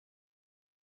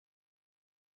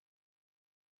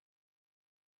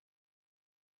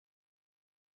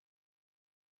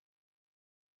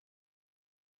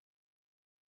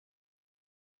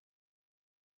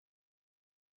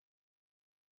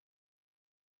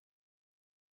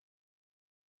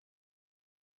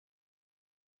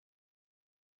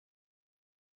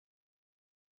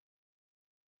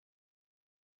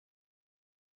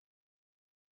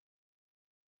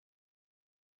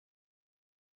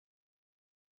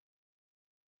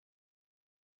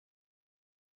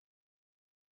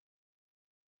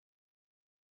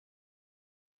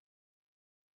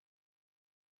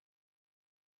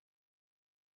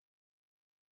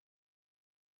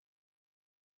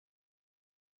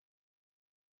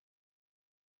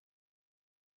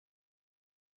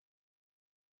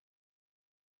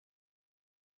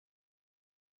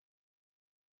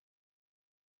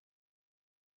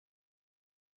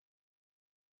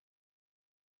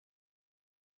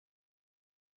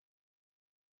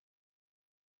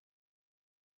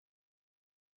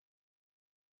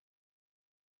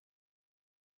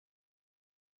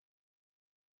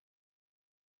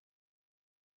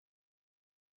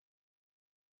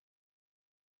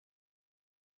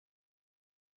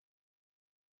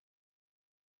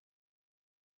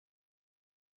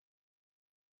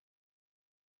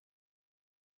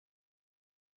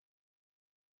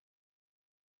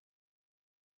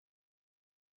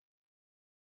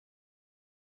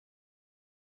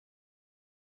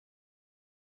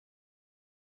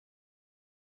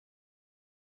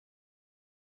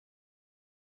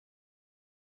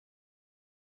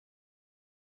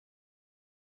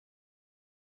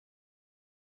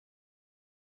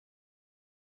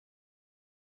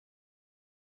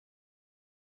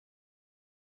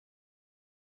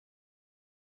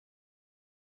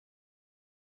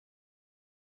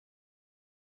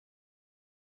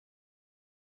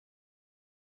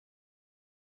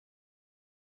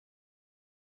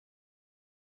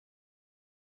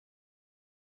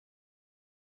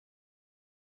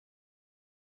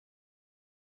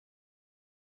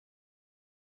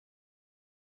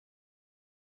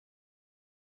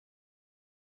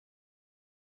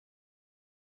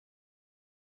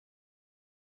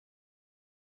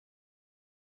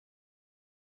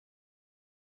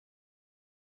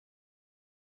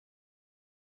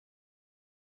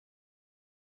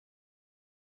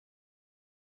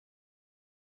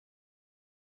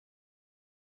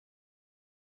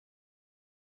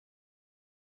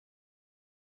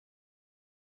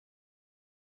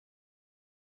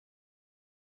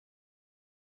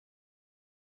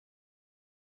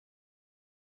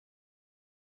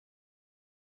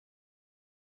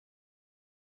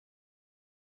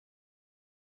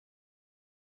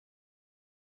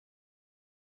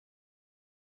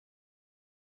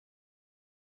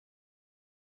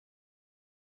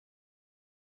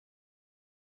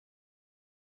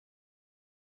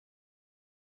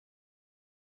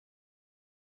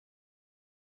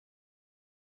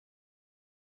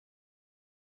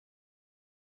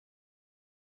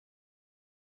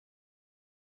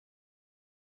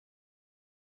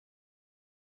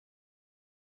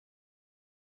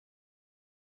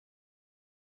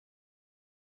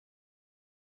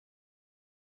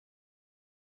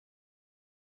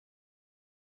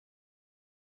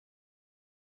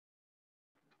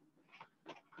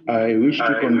I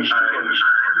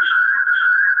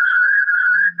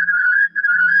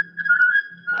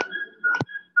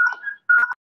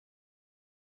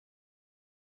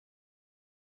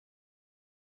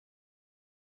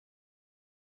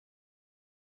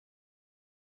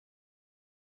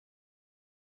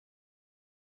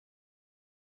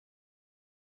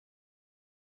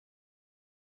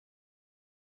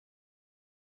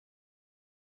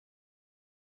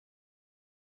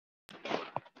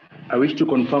wish to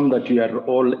confirm that we are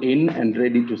all in and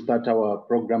ready to start our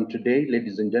program today.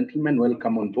 Ladies and gentlemen,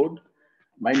 welcome on board.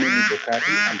 My name is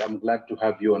Okari and I'm glad to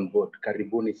have you on board.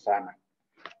 Karibuni sana.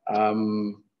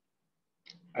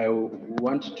 I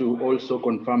want to also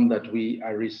confirm that we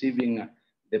are receiving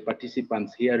the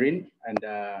participants herein, and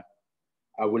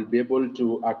I will be able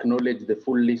to acknowledge the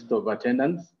full list of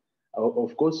attendance.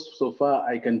 Of course, so far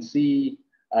I can see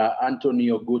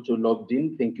Antonio Guto logged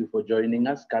in. Thank you for joining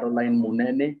us. Caroline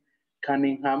Munene,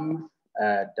 Cunningham,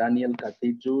 Daniel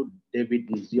Kathitu, David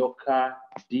Nzioka,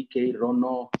 DK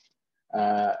Rono,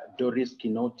 Doris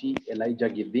Kinoti, Elijah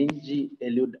Githinji,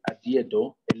 Eliud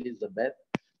Adiedo, Elizabeth,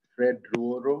 Fred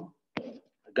Ruoro,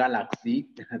 Galaxy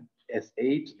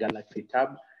S8, Galaxy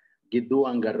Tab, Gidu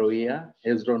Angaroia,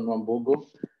 Hezron Wambogo,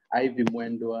 Ivy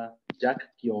Mwendwa, Jack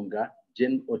Kionga,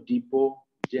 Jen Odipo,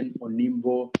 Jen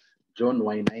Onimbo, John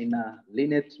Wainaina,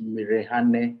 Lynette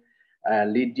Mirehane,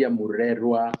 Lydia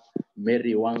Murerwa,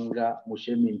 Mary Wanga,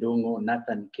 Mushemi Ndongo,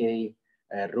 Nathan K,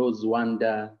 Rose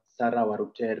Wanda, Sarah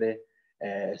Warutere,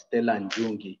 Stella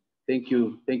Njungi. Thank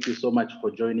you so much for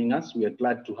joining us. We are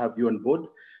glad to have you on board.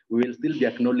 We will still be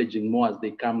acknowledging more as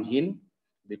they come in,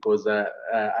 because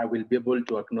I will be able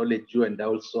to acknowledge you, and I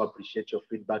also appreciate your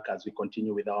feedback as we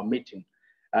continue with our meeting.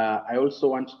 I also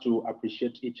want to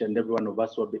appreciate each and every one of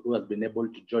us who has been able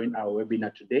to join our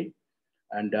webinar today.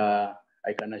 And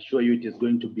I can assure you it is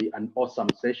going to be an awesome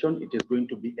session. It is going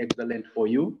to be excellent for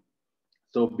you.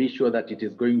 So be sure that it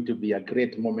is going to be a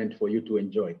great moment for you to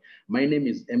enjoy. My name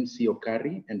is MC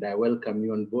Okari, and I welcome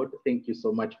you on board. Thank you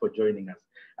so much for joining us.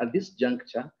 At this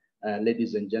juncture,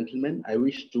 ladies and gentlemen, I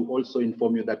wish to also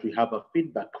inform you that we have a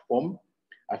feedback form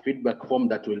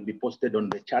that will be posted on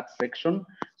the chat section,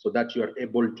 so that you are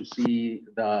able to see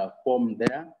the form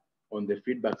there on the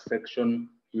feedback section.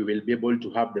 We will be able to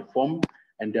have the form,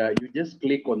 and you just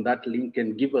click on that link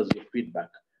and give us your feedback.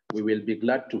 We will be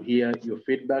glad to hear your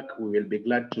feedback. We will be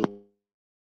glad to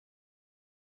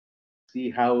see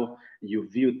how you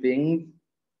view things.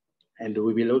 And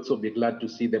we will also be glad to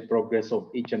see the progress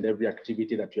of each and every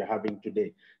activity that you're having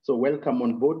today. So welcome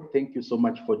on board. Thank you so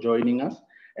much for joining us.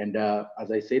 And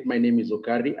as I said, my name is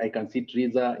Okari. I can see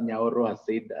Teresa Nyaoro has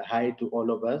said hi to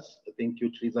all of us. Thank you,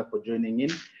 Teresa, for joining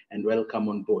in, and welcome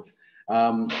on board.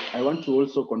 I want to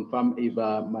also confirm if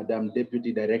Madam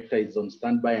Deputy Director is on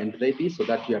standby and ready, so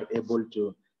that we are able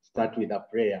to start with a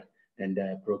prayer and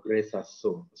progress us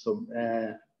so. So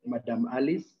Madam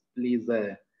Alice, please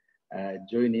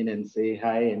join in and say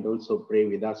hi, and also pray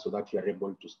with us so that we are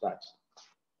able to start.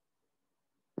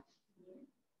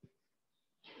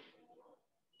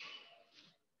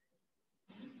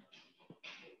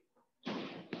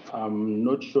 I'm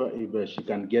not sure if she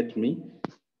can get me,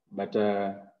 but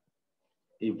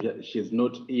if she's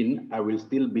not in, I will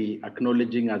still be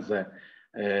acknowledging as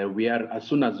as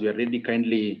soon as we are ready,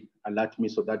 kindly alert me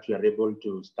so that we are able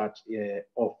to start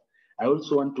off. I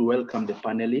also want to welcome the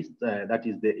panelists, that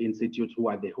is the Institute who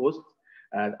are the hosts,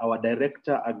 our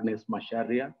director, Agnes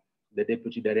Masharia, the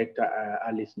Deputy Director,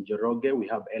 Alice Njoroge, we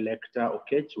have Electa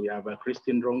Okech, we have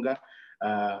Christine Ronga,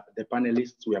 the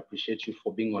panelists, we appreciate you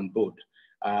for being on board.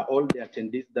 All the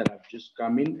attendees that have just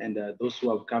come in, and those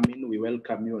who have come in, we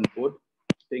welcome you on board.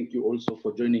 Thank you also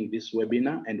for joining this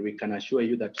webinar, and we can assure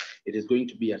you that it is going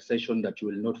to be a session that you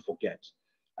will not forget.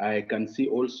 I can see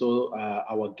also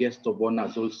our guest of honor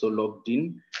is also logged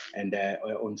in and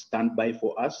on standby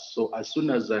for us. So as soon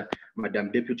as Madam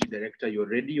Deputy Director, you're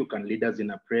ready, you can lead us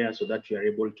in a prayer so that we are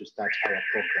able to start our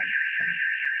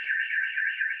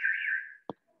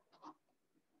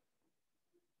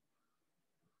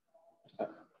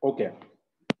program. Okay.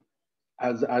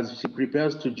 As she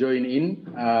prepares to join in,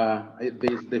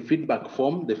 there's the feedback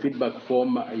form. The feedback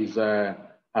form is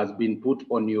has been put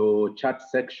on your chat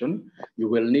section. You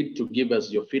will need to give us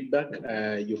your feedback.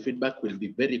 Your feedback will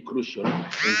be very crucial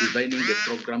in designing the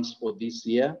programs for this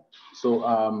year. So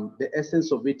the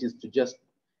essence of it is to just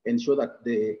ensure that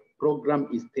the program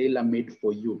is tailor-made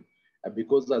for you.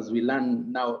 Because as we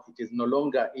learn now, it is no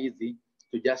longer easy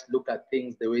to just look at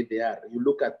things the way they are. You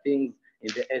look at things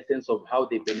in the essence of how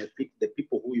they benefit the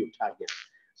people who you target.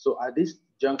 So at this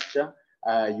juncture,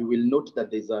 you will note that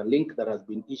there's a link that has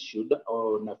been issued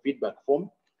on a feedback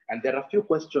form, And there are a few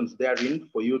questions therein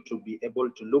for you to be able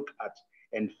to look at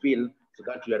and feel so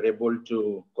that you are able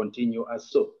to continue as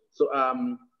so. So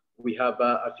we have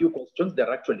a few questions. There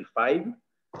are actually 5.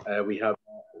 We have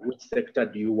which sector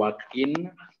do you work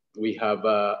in? We have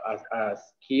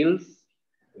skills,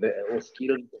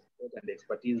 skills and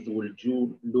expertise would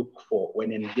you look for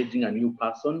when engaging a new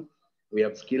person? We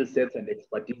have skill sets and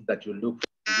expertise that you look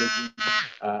for engaging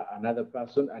another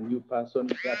person, a new person.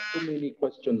 There are so many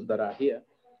questions that are here,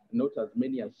 not as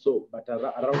many as so, but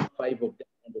around 5 of them.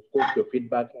 And of course, your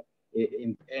feedback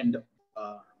in the end,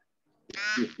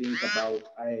 you think about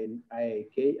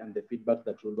IIK and the feedback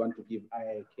that you want to give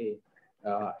IIK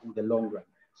in the long run.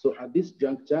 So at this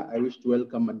juncture, I wish to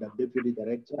welcome Madam Deputy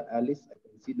Director Alice. I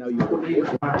can see now you're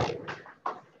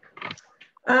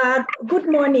Good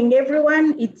morning,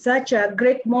 everyone. It's such a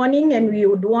great morning, and we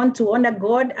would want to honor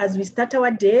God as we start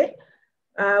our day.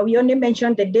 We only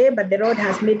mentioned the day, but the Lord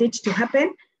has made it to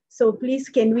happen. So please,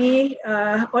 can we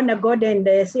honor God and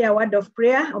say a word of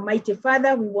prayer? Almighty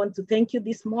Father, we want to thank you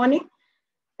this morning.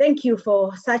 Thank you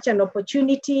for such an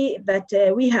opportunity that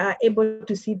we are able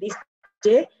to see this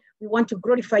day. We want to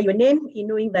glorify your name in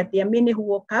knowing that there are many who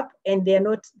woke up and they are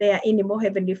not there anymore,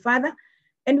 Heavenly Father.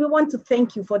 And we want to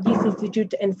thank you for this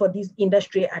institute and for this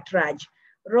industry at large.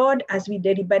 Lord, as we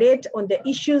deliberate on the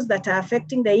issues that are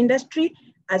affecting the industry,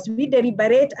 as we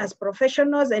deliberate as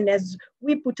professionals and as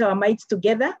we put our minds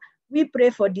together, we pray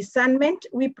for discernment,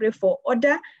 we pray for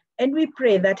order, and we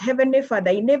pray that, Heavenly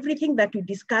Father, in everything that we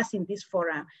discuss in this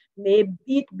forum, may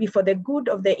it be for the good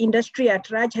of the industry at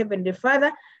large, Heavenly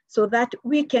Father, so that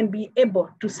we can be able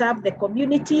to serve the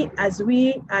community as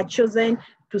we are chosen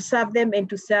to serve them and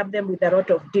to serve them with a lot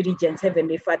of diligence,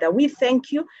 Heavenly Father. We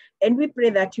thank you and we pray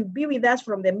that you be with us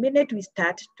from the minute we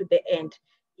start to the end.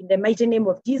 In the mighty name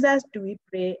of Jesus, do we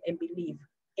pray and believe.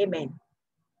 Amen.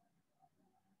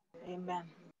 Amen.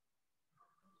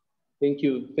 Thank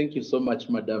you so much,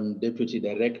 Madam Deputy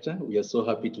Director. We are so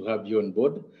happy to have you on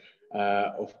board.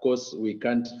 Of course, we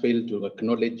can't fail to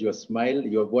acknowledge your smile.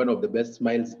 You have one of the best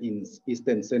smiles in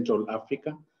Eastern Central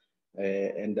Africa.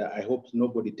 And I hope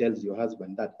nobody tells your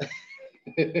husband that,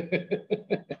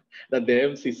 that the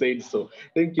MC said so.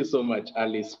 Thank you so much,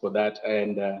 Alice, for that.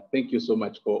 And thank you so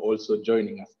much for also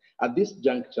joining us. At this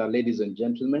juncture, ladies and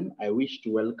gentlemen, I wish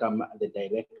to welcome the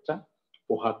director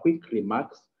for her quick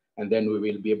remarks, and then we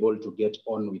will be able to get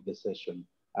on with the session.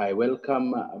 I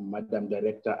welcome Madam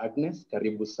Director Agnes,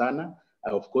 karibu sana.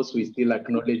 Of course, we still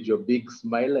acknowledge your big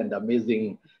smile and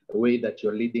amazing way that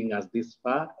you're leading us this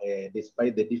far,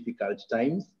 despite the difficult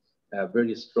times.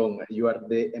 Very strong. You are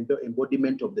the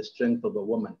embodiment of the strength of a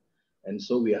woman. And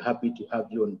so we are happy to have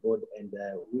you on board, and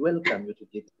we welcome you to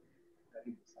get.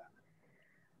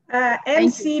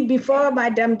 MC, before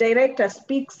Madam Director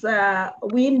speaks,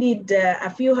 we need a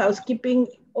few housekeeping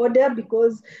order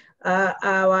because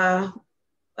our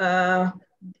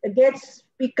guest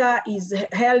speaker is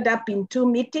held up in 2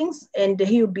 meetings and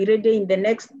he will be ready in the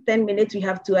next 10 minutes. We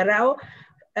have to allow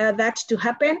that to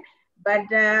happen. But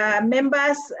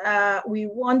members, we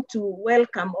want to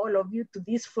welcome all of you to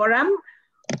this forum,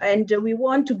 and we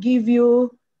want to give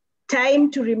you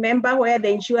time to remember where the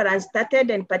insurance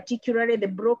started, and particularly the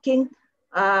broking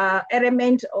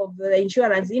element of the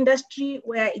insurance industry,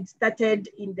 where it started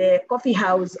in the coffee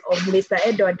house of Mr.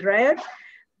 Edward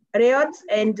Riots.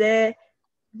 And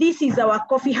this is our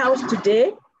coffee house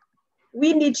today.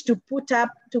 We need to put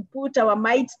our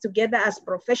minds together as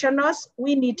professionals.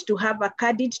 We need to have a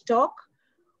candid talk.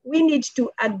 We need to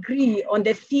agree on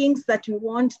the things that we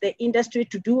want the industry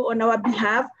to do on our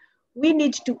behalf. We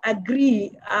need to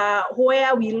agree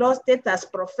where we lost it as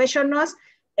professionals,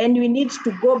 and we need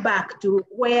to go back to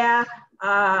where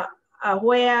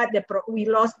we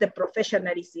lost the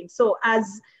professionalism. So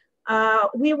as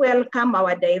we welcome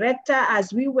our director,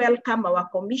 as we welcome our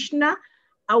commissioner,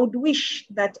 I would wish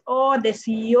that all the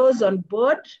CEOs on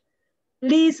board,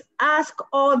 please ask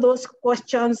all those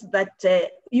questions that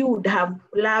you would have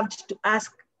loved to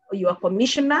ask your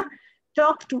commissioner.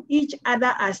 Talk to each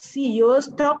other as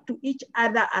CEOs, talk to each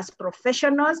other as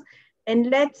professionals, and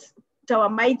let's put our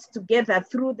minds together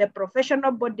through the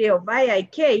professional body of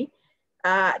IIK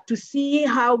to see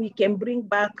how we can bring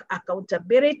back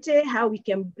accountability, how we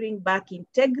can bring back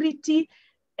integrity.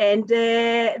 And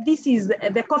this is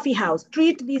the coffee house.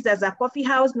 Treat this as a coffee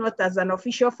house, not as an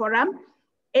official forum.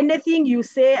 Anything you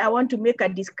say, I want to make a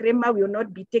disclaimer, will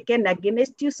not be taken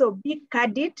against you. So be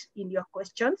candid in your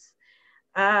questions.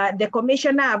 The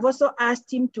commissioner, I've also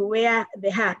asked him to wear the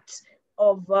hat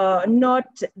of not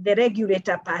the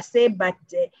regulator per se, but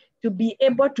to be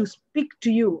able to speak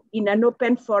to you in an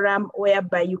open forum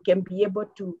whereby you can be able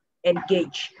to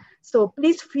engage. So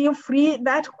please feel free.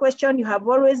 That question you have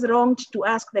always longed to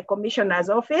ask the Commissioner's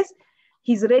office.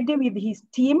 He's ready with his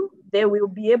team. They will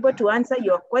be able to answer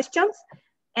your questions.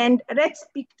 And let's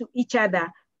speak to each other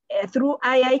through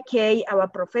IIK, our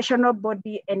professional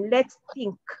body, and let's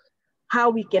think how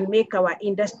we can make our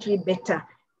industry better.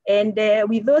 And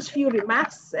with those few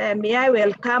remarks, may I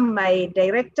welcome my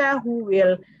director who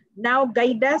will now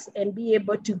guide us and be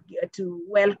able to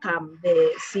welcome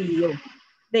the CEO.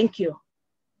 Thank you.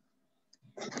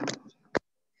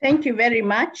 Thank you very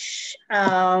much,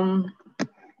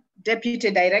 Deputy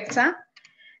Director.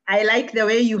 I like the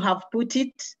way you have put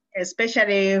it,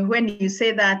 especially when you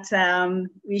say that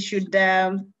we should,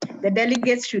 the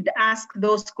delegates should ask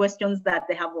those questions that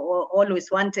they have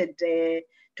always wanted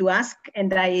to ask.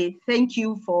 And I thank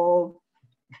you for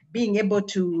being able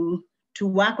to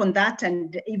work on that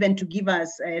and even to give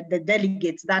us, the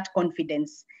delegates, that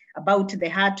confidence about the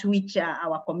hat which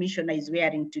our commissioner is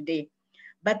wearing today.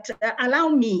 But allow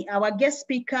me, our guest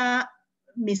speaker,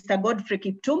 Mr. Godfrey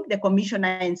Kiptum, the Commissioner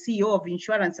and CEO of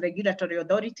Insurance Regulatory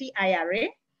Authority, IRA,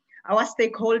 our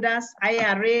stakeholders,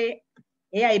 IRA,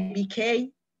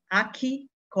 AIBK, IIK,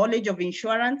 College of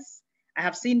Insurance. I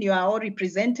have seen you are all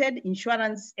represented,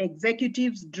 insurance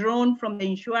executives drawn from the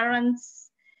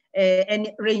insurance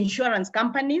and reinsurance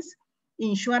companies,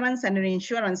 insurance and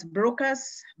reinsurance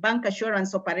brokers, bank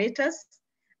assurance operators,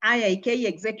 IIK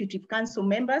Executive Council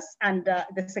members, and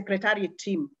the Secretariat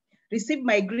team. Receive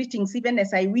my greetings, even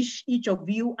as I wish each of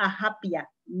you a happier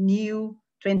new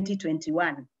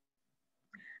 2021.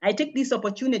 I take this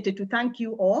opportunity to thank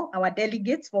you all, our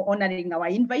delegates, for honoring our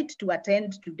invite to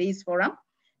attend today's forum.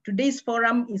 Today's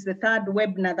forum is the third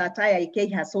webinar that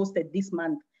IIK has hosted this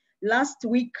month. Last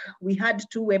week, we had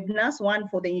 2 webinars, one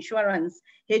for the insurance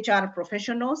HR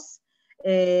professionals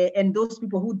and those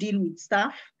people who deal with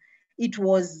staff. It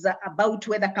was about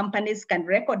whether companies can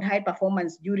record high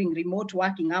performance during remote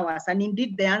working hours. And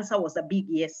indeed, the answer was a big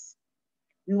yes.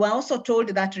 We were also told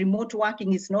that remote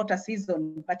working is not a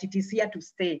season, but it is here to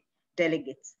stay,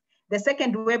 delegates. The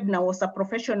second webinar was a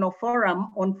professional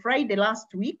forum on Friday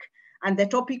last week, and the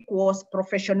topic was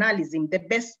professionalism, the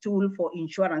best tool for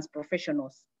insurance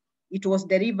professionals. It was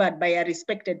delivered by a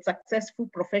respected, successful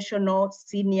professional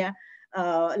senior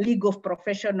legal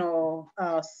professional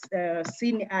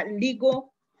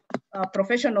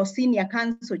professional senior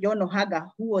counsel, John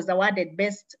Ohaga, who was awarded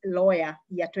Best Lawyer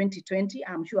year 2020.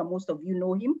 I'm sure most of you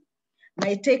know him.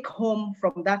 My take home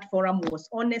from that forum was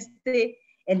honesty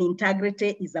and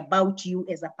integrity is about you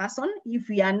as a person. If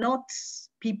we are not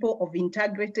people of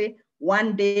integrity,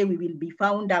 one day we will be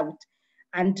found out.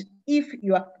 And if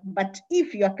we are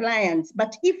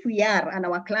and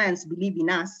our clients believe in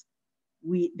us,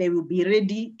 they will be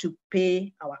ready to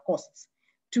pay our costs.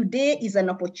 Today is an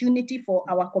opportunity for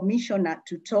our commissioner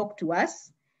to talk to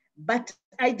us, but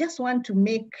I just want to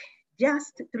make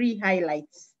just 3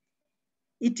 highlights.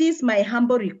 It is my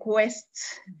humble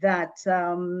request that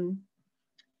to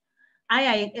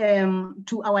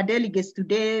our delegates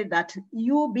today, that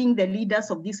you being the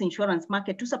leaders of this insurance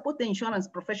market, to support the insurance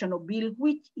professional bill,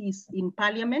 which is in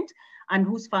Parliament and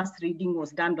whose first reading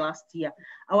was done last year.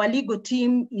 Our legal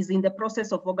team is in the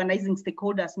process of organizing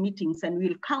stakeholders meetings, and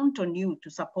we'll count on you to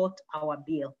support our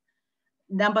bill.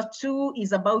 Number 2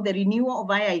 is about the renewal of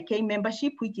IIK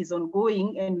membership, which is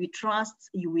ongoing, and we trust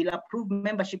you will approve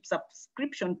membership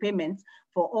subscription payments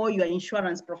for all your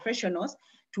insurance professionals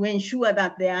to ensure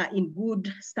that they are in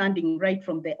good standing right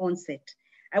from the onset.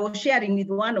 I was sharing with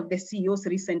one of the CEOs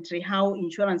recently how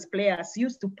insurance players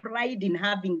used to pride in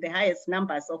having the highest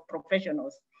numbers of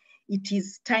professionals. It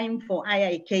is time for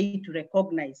IIK to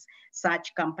recognize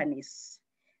such companies.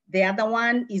 The other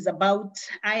one is about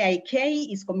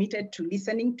IIK is committed to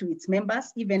listening to its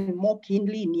members even more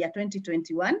keenly in year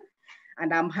 2021.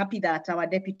 And I'm happy that our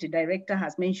Deputy Director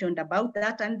has mentioned about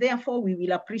that. And therefore, we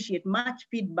will appreciate much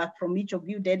feedback from each of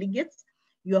you delegates.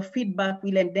 Your feedback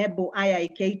will enable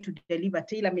IIK to deliver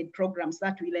tailor-made programs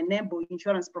that will enable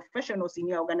insurance professionals in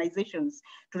your organizations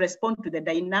to respond to the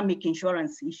dynamic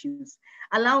insurance issues.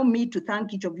 Allow me to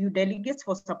thank each of you delegates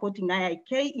for supporting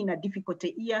IIK in a difficult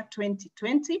year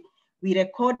 2020. We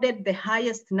recorded the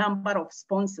highest number of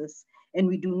sponsors, and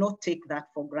we do not take that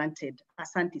for granted.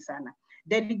 Asante sana.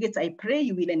 Delegates, I pray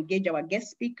you will engage our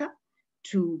guest speaker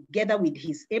together with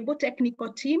his able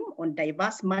technical team on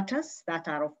diverse matters that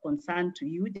are of concern to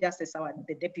you, just as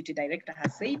the Deputy Director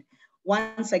has said.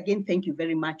 Once again, thank you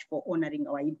very much for honoring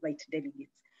our invite,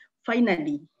 delegates.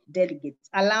 Finally, delegates,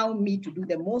 allow me to do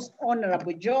the most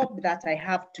honorable job that I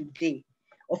have today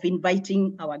of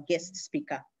inviting our guest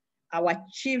speaker. Our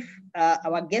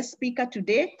guest speaker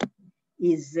today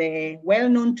is well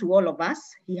known to all of us.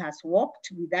 He has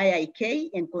worked with IIK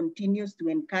and continues to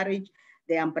encourage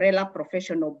the umbrella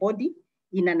professional body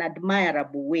in an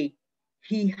admirable way.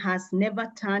 He has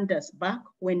never turned us back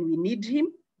when we need him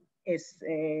as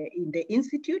in the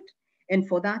Institute. And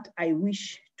for that, I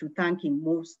wish to thank him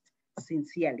most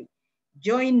sincerely.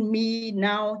 Join me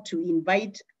now to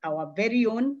invite our very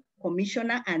own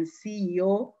Commissioner and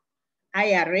CEO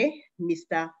IRA,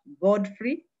 Mr.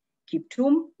 Godfrey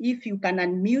Kiptum. If you can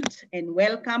unmute and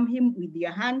welcome him with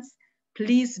your hands,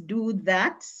 please do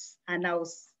that. And I'll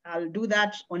do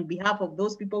that on behalf of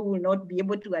those people who will not be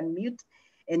able to unmute,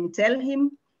 and tell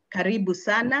him, Karibu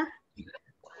sana,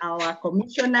 our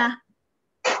Commissioner,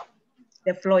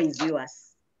 the floor is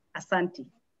yours. Asante.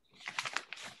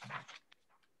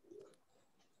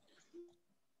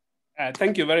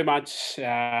 Thank you very much,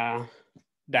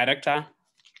 Director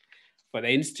for the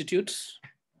Institute,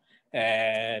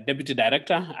 Deputy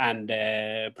Director,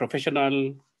 and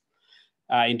professional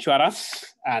insurers,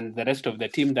 and the rest of the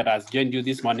team that has joined you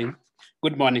this morning.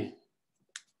 Good morning.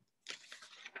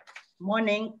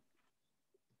 Morning.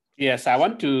 Yes, I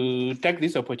want to take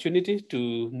this opportunity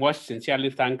to most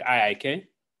sincerely thank IIK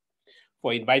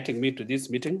for inviting me to this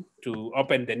meeting to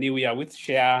open the new year with,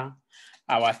 share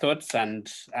our thoughts and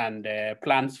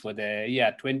plans for the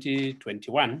year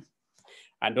 2021,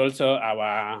 and also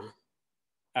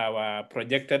our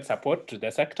projected support to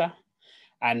the sector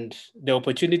and the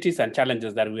opportunities and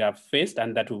challenges that we have faced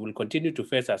and that we will continue to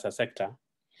face as a sector.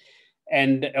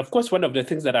 And of course, one of the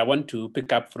things that I want to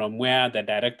pick up from where the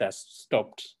director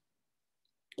stopped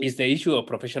is the issue of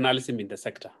professionalism in the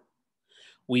sector.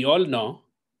 We all know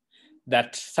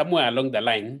that somewhere along the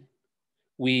line,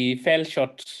 we fell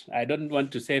short. I don't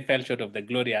want to say fell short of the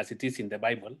glory as it is in the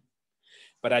Bible,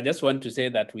 but I just want to say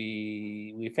that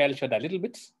we fell short a little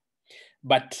bit.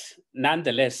 But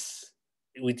nonetheless,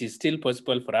 it is still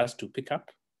possible for us to pick up,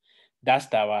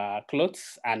 dust our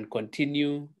clothes, and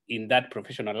continue in that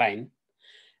professional line.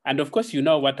 And of course, you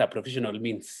know what a professional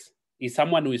means. Is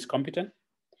someone who is competent,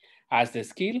 has the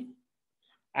skill,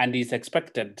 and is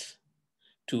expected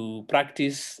to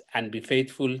practice and be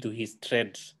faithful to his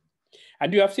trade.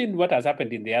 And you have seen what has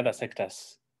happened in the other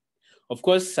sectors. Of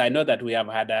course, I know that we have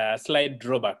had a slight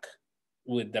drawback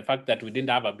with the fact that we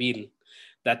didn't have a bill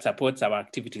that supports our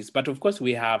activities. But of course,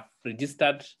 we have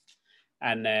registered,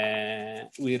 and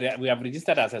we have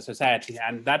registered as a society,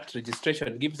 and that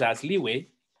registration gives us leeway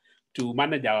to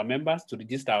manage our members, to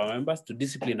register our members, to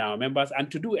discipline our members, and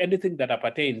to do anything that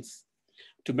pertains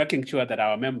to making sure that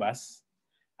our members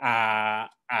are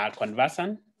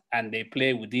conversant and they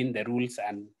play within the rules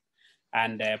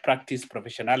and practice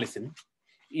professionalism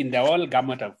in the whole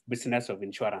gamut of business of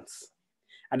insurance.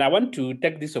 And I want to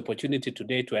take this opportunity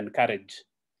today to encourage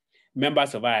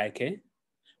members of IIK,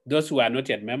 those who are not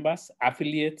yet members,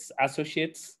 affiliates,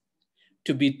 associates,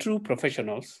 to be true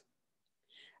professionals.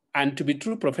 And to be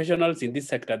true professionals in this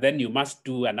sector, then you must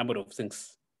do a number of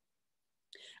things.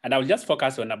 And I will just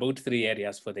focus on about 3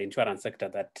 areas for the insurance sector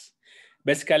that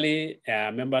basically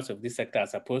members of this sector are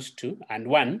supposed to. And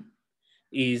one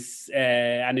is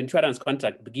an insurance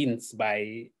contract begins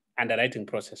by underwriting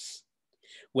process,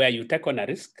 where you take on a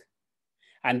risk,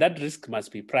 and that risk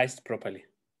must be priced properly.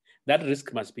 That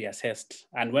risk must be assessed.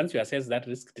 And once you assess that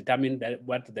risk, determine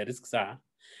what the risks are,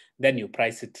 then you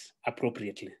price it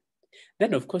appropriately.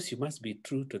 Then, of course, you must be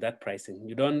true to that pricing.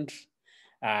 You don't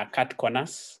cut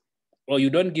corners, or you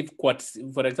don't give quotes.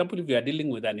 For example, if you are dealing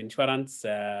with an insurance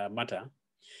matter,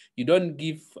 you don't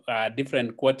give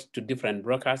different quotes to different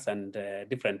brokers and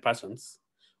different persons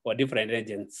or different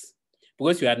agents,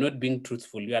 because you are not being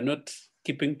truthful. You are not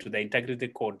keeping to the integrity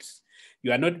codes.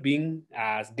 You are not being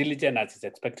as diligent as is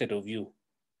expected of you.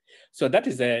 So that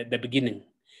is the beginning.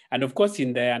 And of course,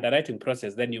 in the underwriting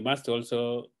process, then you must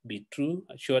also be true,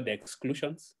 show the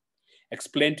exclusions,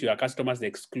 explain to your customers the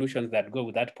exclusions that go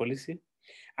with that policy,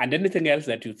 and anything else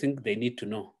that you think they need to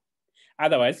know.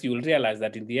 Otherwise, you will realize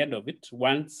that in the end of it,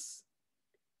 once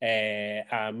a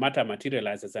matter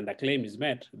materializes and a claim is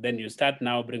made, then you start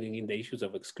now bringing in the issues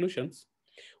of exclusions.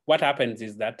 What happens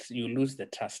is that you lose the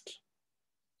trust.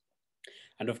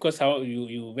 And of course, how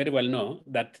you very well know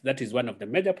that that is one of the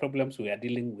major problems we are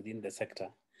dealing with in the sector,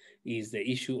 is the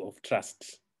issue of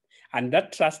trust. And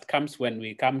that trust comes when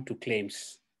we come to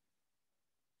claims.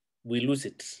 We lose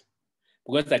it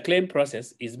because the claim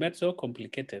process is made so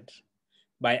complicated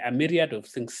by a myriad of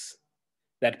things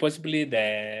that possibly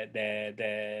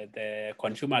the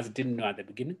consumers didn't know at the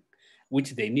beginning,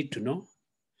 which they need to know.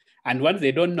 And once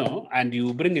they don't know, and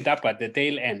you bring it up at the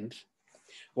tail end,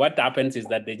 what happens is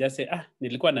that they just say,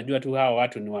 nilikuwa najua tu hawa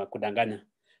watu ni wa kudanganya.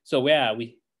 So where are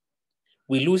we?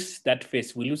 we lose that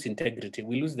face, we lose integrity,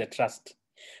 we lose the trust.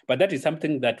 But that is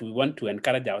something that we want to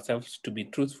encourage ourselves to be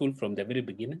truthful from the very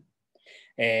beginning,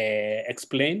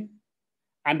 explain,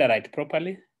 underwrite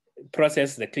properly,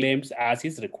 process the claims as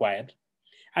is required,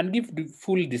 and give the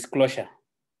full disclosure.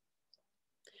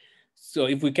 So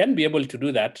if we can be able to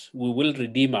do that, we will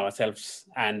redeem ourselves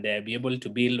and be able to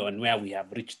build on where we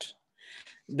have reached.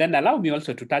 Then allow me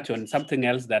also to touch on something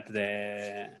else that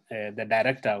the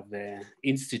director of the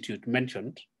institute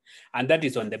mentioned, and that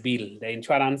is on the bill, the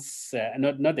insurance,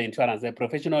 not the insurance, the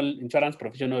insurance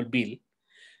professional bill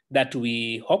that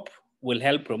we hope will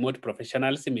help promote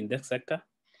professionalism in this sector,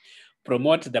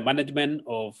 promote the management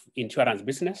of insurance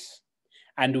business.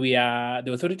 And the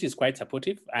authority is quite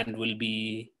supportive and will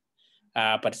be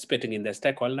participating in the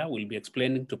stakeholder, will be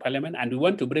explaining to Parliament. And we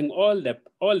want to bring all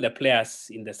the players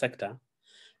in the sector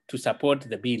to support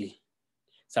the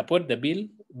bill,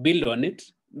 build on it,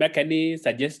 make any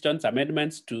suggestions,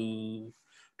 amendments to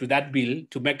that bill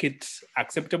to make it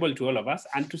acceptable to all of us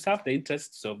and to serve the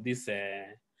interests of this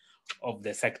of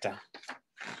the sector.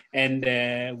 And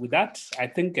with that, I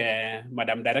think,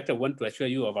 Madam Director, want to assure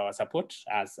you of our support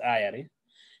as IRA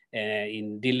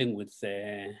in dealing with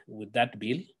that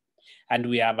bill. And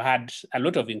we have had a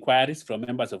lot of inquiries from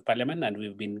members of Parliament, and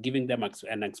we've been giving them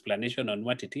an explanation on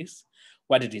what it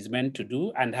is meant to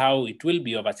do, and how it will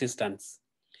be of assistance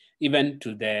even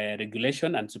to the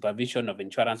regulation and supervision of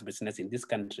insurance business in this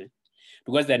country.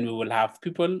 Because then we will have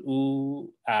people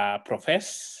who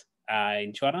profess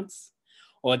insurance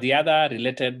or the other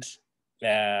related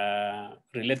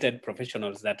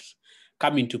professionals that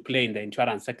come into play in the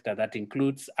insurance sector, that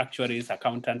includes actuaries,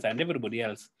 accountants, and everybody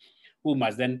else who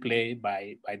must then play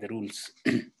by the rules.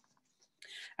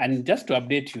 And just to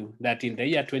update you that in the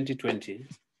year 2020,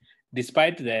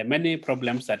 despite the many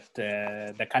problems that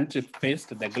the country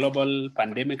faced, the global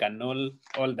pandemic and all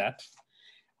that,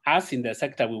 us in the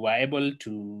sector, we were able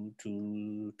to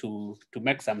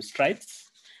make some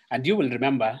strides. And you will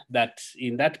remember that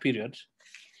in that period,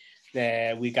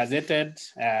 we gazetted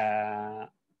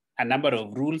a number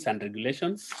of rules and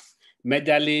regulations,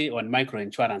 majorly on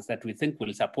microinsurance, that we think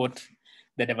will support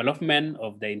the development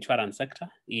of the insurance sector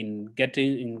in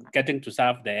getting to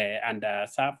serve the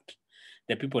underserved,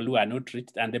 the people who are not rich,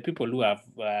 and the people who have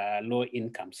low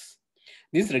incomes.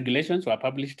 These regulations were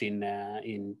published in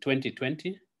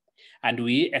 2020, and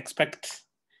we expect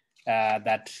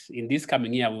that in this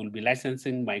coming year, we will be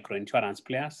licensing microinsurance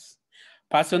players,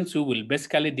 persons who will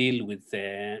basically deal with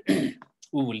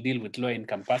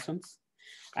low-income persons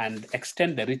and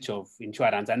extend the reach of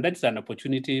insurance. And that's an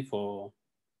opportunity for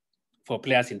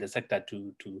players in the sector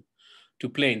to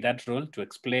play in that role, to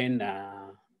explain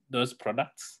those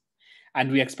products.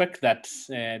 And we expect that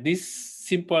these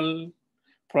simple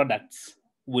products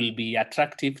will be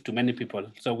attractive to many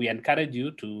people. So we encourage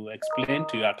you to explain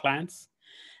to your clients,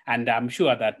 and I'm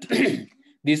sure that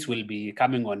this will be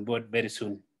coming on board very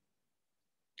soon.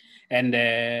 And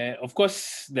of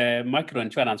course, the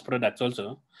microinsurance products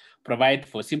also provide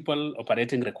for simple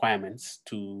operating requirements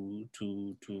to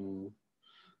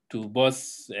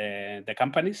both the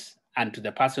companies and to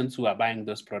the persons who are buying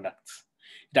those products.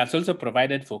 It has also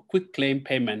provided for quick claim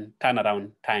payment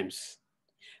turnaround times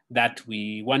that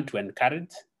we want to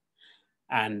encourage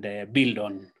and build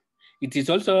on. It is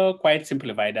also quite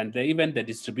simplified, and even the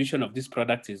distribution of these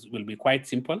products will be quite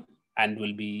simple and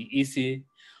will be easy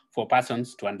for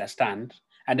persons to understand,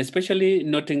 and especially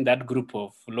noting that group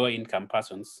of low-income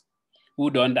persons who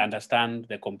don't understand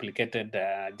the complicated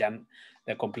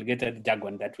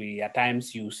jargon that we at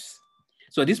times use.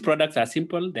 So these products are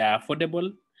simple, they are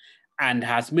affordable, and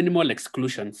has minimal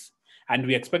exclusions. And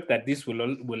we expect that this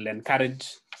will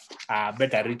encourage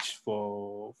better reach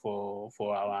for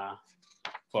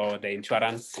the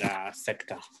insurance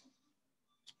sector.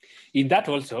 In that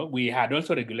also, we had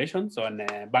also regulations on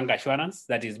bank assurance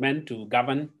that is meant to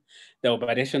govern the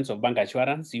operations of bank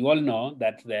assurance. You all know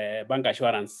that the bank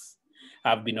assurance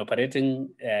have been operating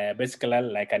basically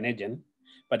like an agent,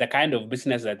 but the kind of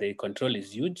business that they control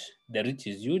is huge, the reach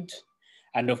is huge,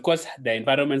 and of course, the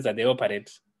environments that they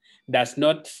operate does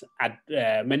not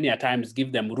many a times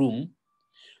give them room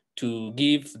to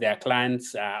give their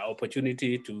clients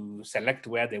opportunity to select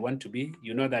where they want to be.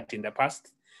 You know that in the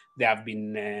past, they have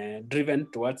been driven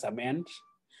towards some end,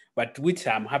 but which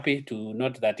I'm happy to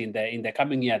note that in the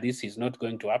coming year, this is not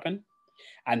going to happen.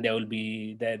 And there will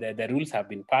be, the rules have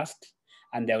been passed,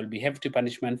 and there will be hefty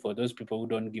punishment for those people who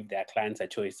don't give their clients a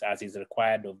choice as is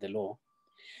required of the law.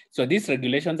 So these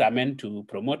regulations are meant to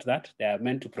promote that. They are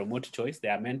meant to promote choice. They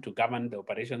are meant to govern the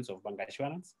operations of bank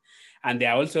assurance. And they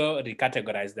are also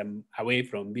recategorize them away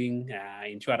from being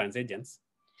insurance agents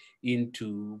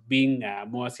into being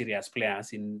more serious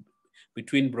players in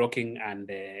between broking and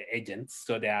agents.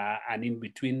 So they are an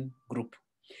in-between group.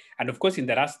 And of course, in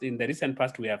the recent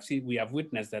past, we have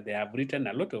witnessed that they have written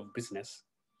a lot of business,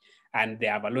 and they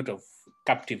have a lot of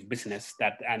captive business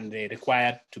and they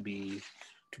require to be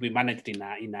managed in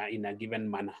a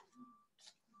given manner.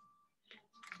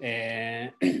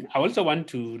 I also want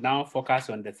to now focus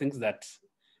on the things that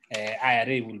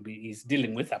IRA is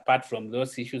dealing with, apart from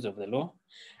those issues of the law.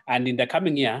 And in the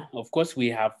coming year, of course, we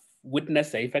have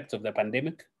witnessed the effects of the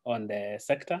pandemic on the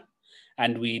sector,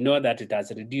 and we know that it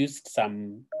has reduced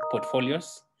some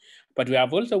portfolios, but we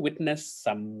have also witnessed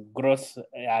some growth,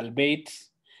 albeit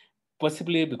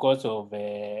possibly because of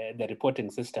the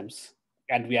reporting systems.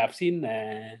 And we have seen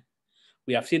a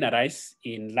rise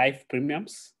in life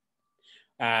premiums.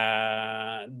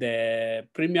 The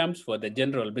premiums for the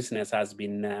general business has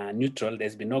been neutral.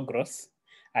 There's been no growth,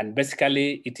 and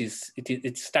basically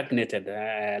it stagnated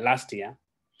last year.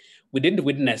 We didn't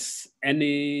witness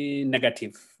any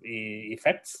negative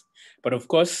effects, but of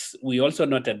course we also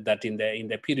noted that in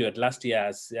the period last year,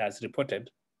 as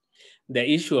reported, the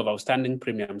issue of outstanding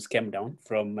premiums came down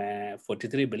from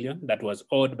 43 billion that was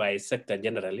owed by sector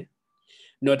generally,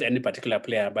 not any particular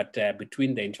player, but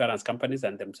between the insurance companies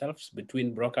and themselves,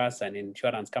 between brokers and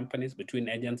insurance companies, between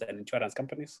agents and insurance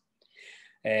companies.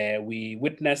 We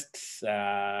witnessed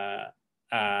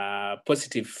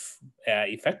positive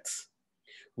effects.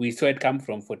 We saw it come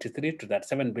from 43 to that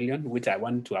 7 billion, which I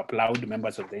want to applaud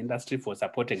members of the industry for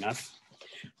supporting us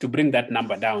to bring that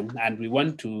number down. And we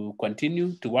want to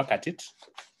continue to work at it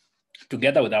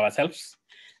together with ourselves.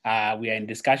 We are in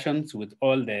discussions with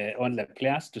all the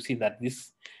players to see that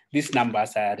these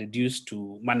numbers are reduced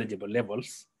to manageable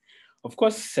levels. Of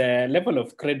course, level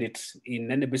of credit in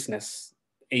any business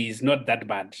is not that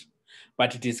bad,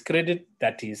 but it is credit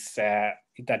that is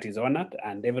honored,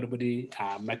 and everybody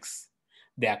makes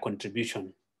their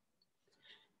contribution.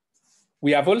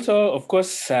 We have also, of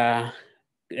course,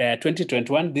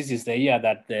 2021, this is the year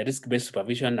that the risk-based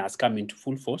supervision has come into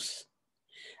full force,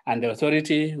 and the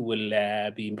authority will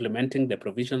be implementing the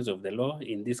provisions of the law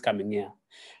in this coming year.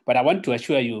 But I want to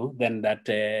assure you then that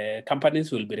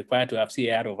companies will be required to have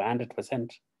CAR of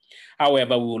 100%.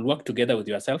 However, we will work together with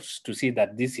yourselves to see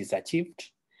that this is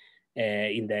achieved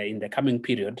in the coming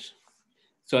period,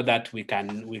 so that we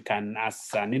can, as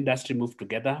an industry, move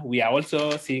together. We are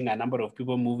also seeing a number of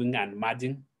people moving and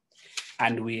merging,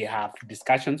 and we have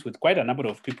discussions with quite a number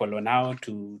of people on how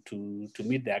to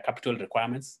meet their capital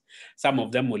requirements. Some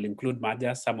of them will include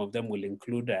mergers, some of them will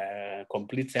include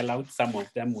complete sellouts, some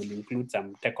of them will include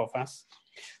some takeoffers.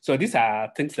 So these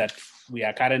are things that we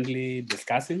are currently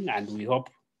discussing, and we hope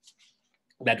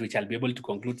that we shall be able to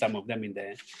conclude some of them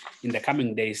in the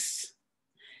coming days.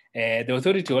 The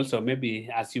authority also, maybe,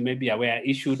 as you may be aware,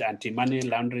 issued anti-money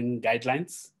laundering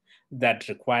guidelines that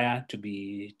require to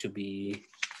be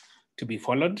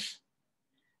followed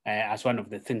as one of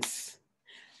the things.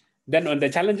 Then on the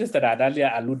challenges that I had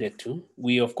earlier alluded to,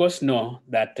 we of course know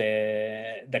that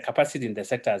the capacity in the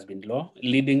sector has been low,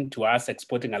 leading to us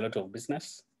exporting a lot of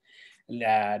business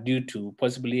due to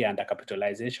possibly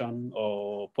undercapitalization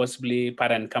or possibly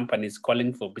parent companies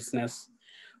calling for business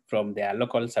from their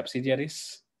local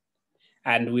subsidiaries.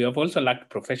 And we have also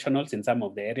lacked professionals in some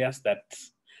of the areas that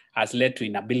has led to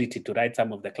inability to write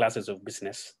some of the classes of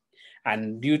business.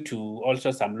 And due to also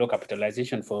some low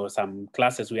capitalization for some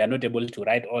classes, we are not able to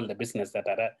write all the business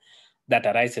that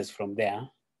arises from there.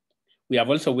 We have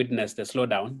also witnessed the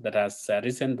slowdown that has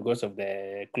arisen because of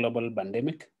the global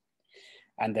pandemic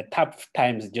and the tough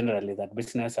times generally that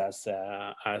business has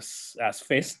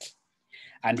faced.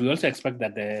 And we also expect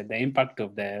that the impact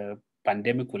of the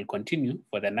pandemic will continue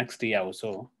for the next year or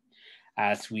so,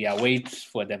 as we await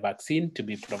for the vaccine to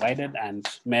be provided and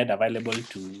made available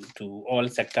to all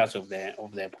sectors of the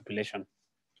population.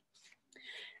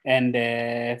 And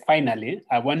finally,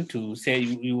 I want to say,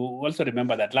 you also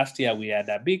remember that last year we had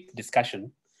a big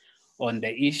discussion on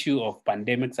the issue of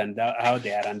pandemics and how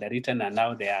they are underwritten and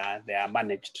how they are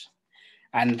managed.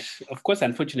 And of course,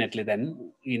 unfortunately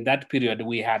then, in that period,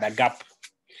 we had a gap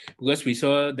because we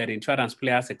saw that insurance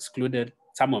players excluded,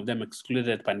 some of them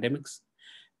excluded pandemics,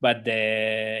 but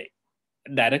the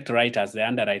direct writers, the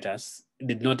underwriters,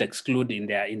 did not exclude in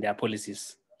their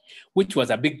policies, which was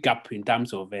a big gap in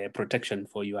terms of protection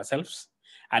for yourselves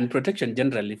and protection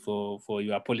generally for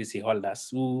your policy holders,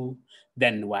 who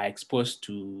then were exposed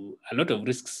to a lot of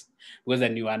risks because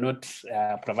then you are not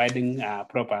providing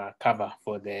proper cover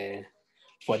for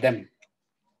them.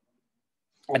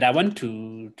 And I want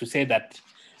to say that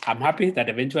I'm happy that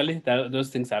eventually those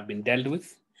things have been dealt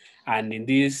with. And in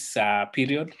this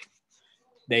period,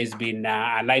 there's been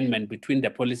alignment between the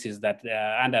policies that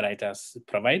underwriters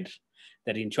provide,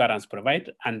 that insurance provide,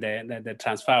 and the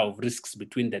transfer of risks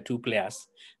between the two players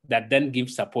that then give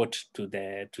support to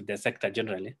the sector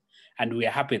generally. And we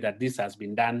are happy that this has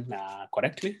been done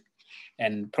correctly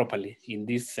and properly in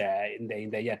this in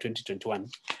the year 2021.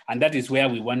 And that is where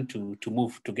we want to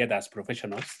move together as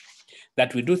professionals,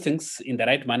 that we do things in the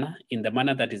right manner, in the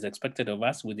manner that is expected of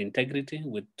us, with integrity,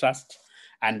 with trust,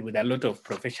 and with a lot of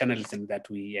professionalism that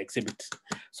we exhibit.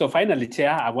 So finally,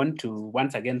 Chair, I want to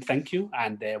once again thank you,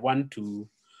 and want to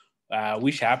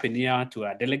wish a happy new year to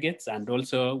our delegates, and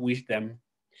also wish them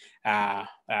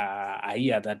a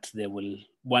year that they will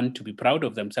want to be proud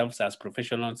of themselves as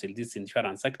professionals in this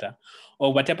insurance sector,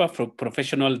 or whatever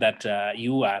professional that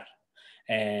you are.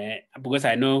 Because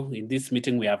I know in this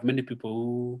meeting we have many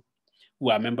people who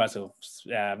are members of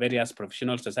various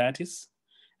professional societies,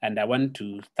 and I want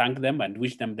to thank them and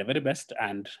wish them the very best,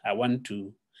 and I want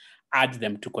to urge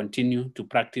them to continue to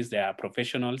practice their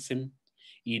professionalism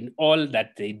in all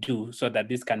that they do, so that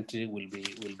this country will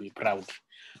be proud.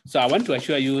 So I want to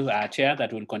assure you, Chair,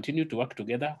 that we'll continue to work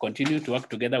together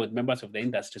with members of the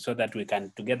industry, so that we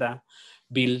can together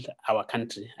build our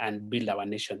country and build our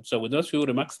nation. So with those few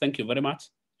remarks, thank you very much.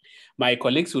 My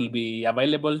colleagues will be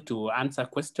available to answer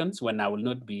questions when I will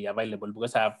not be available,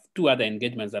 because I have two other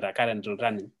engagements that are currently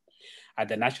running at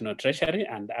the National Treasury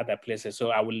and other places. So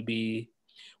I will be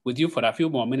with you for a few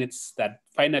more minutes, that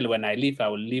finally when I leave, I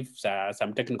will leave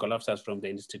some technical officers from the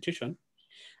institution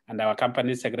and our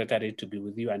company secretary to be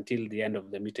with you until the end of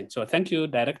the meeting. So thank you,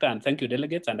 Director, and thank you,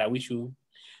 delegates, and I wish you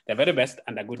the very best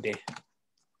and a good day.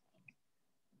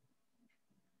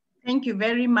 Thank you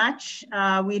very much.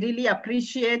 We really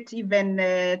appreciate even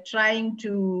trying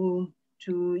to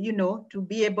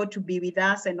be able to be with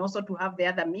us, and also to have the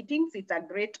other meetings. It's a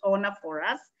great honor for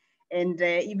us. And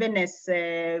even as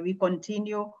we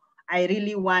continue, I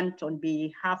really want, on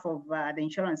behalf of the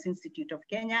Insurance Institute of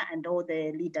Kenya and all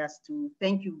the leaders, to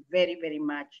thank you very, very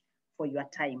much for your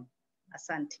time.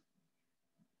 Asante.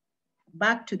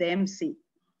 Back to the MC.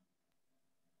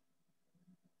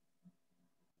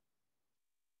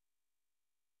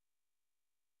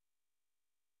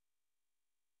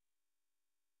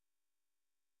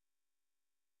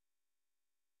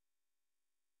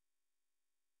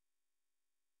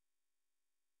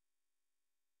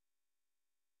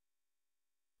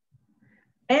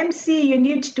 MC, you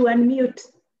need to unmute.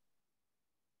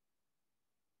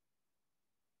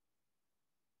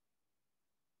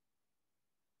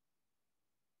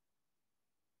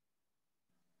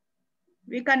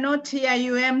 We cannot hear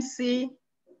you, MC.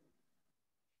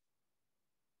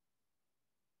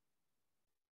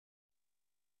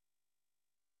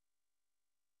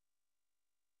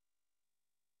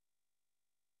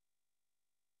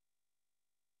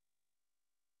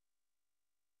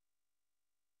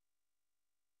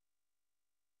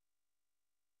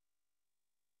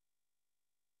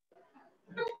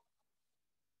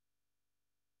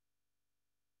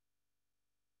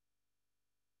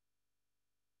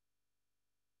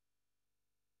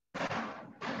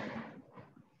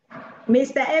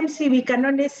 Mr. MC, we can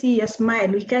only see your smile.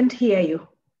 We can't hear you.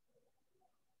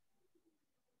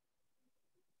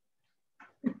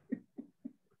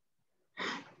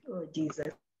 Oh,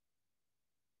 Jesus.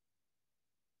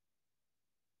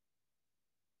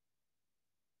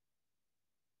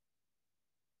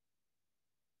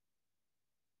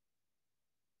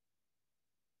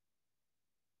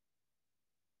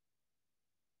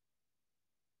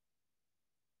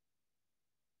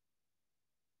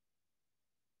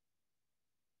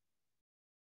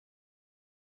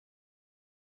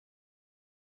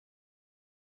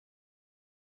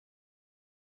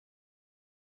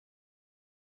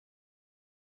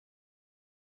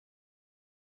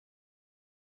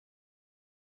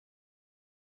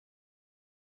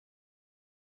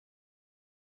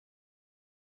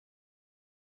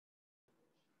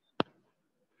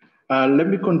 Let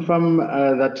me confirm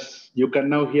that you can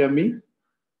now hear me.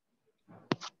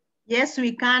 Yes,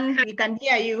 we can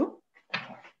hear you.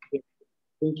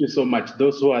 Thank you so much.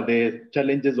 Those who are the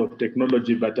challenges of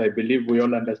technology, but I believe we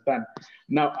all understand.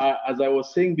 Now, as I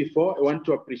was saying before, I want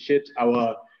to appreciate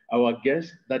our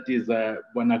guest, that is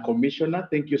Bwana Commissioner.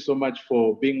 Thank you so much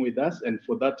for being with us and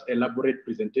for that elaborate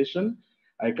presentation.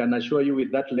 I can assure you,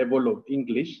 with that level of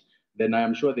English, then I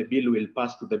am sure the bill will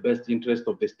pass to the best interest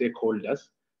of the stakeholders.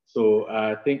 So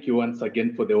thank you once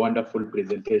again for the wonderful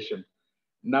presentation.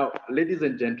 Now, ladies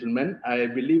and gentlemen, I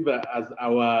believe as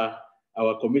our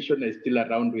commissioner is still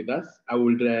around with us, I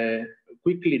will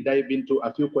quickly dive into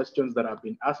a few questions that have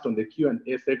been asked on the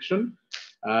Q&A section.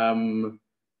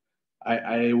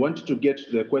 I want to get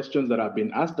to the questions that have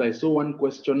been asked. I saw one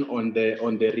question on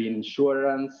the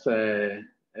reinsurance,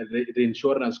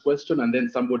 reinsurance question, and then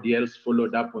somebody else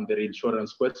followed up on the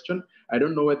reinsurance question. I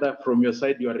don't know whether from your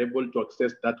side you are able to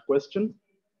access that question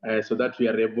so that we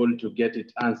are able to get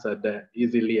it answered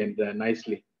easily and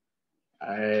nicely.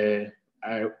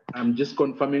 I'm just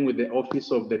confirming with the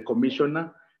Office of the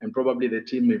Commissioner and probably the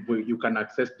team if you can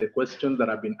access the questions that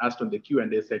have been asked on the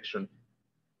Q&A section.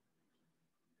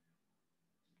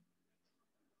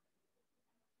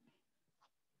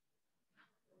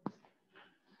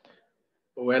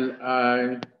 Well,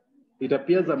 it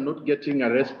appears I'm not getting a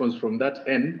response from that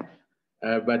end,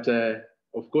 but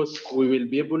of course, we will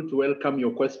be able to welcome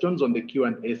your questions on the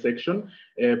Q&A section.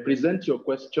 Present your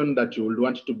question that you will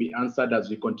want to be answered as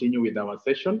we continue with our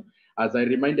session. As I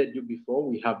reminded you before,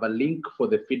 we have a link for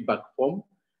the feedback form.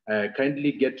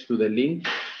 Kindly get to the link,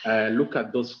 look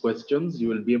at those questions. You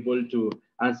will be able to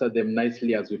answer them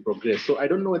nicely as we progress. So I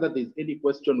don't know whether there's any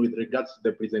question with regards to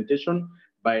the presentation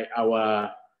by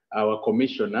our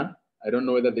commissioner. I don't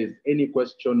know whether there's any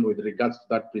question with regards to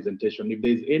that presentation. If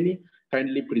there's any,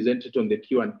 kindly present it on the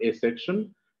Q&A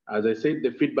section. As I said,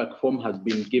 the feedback form has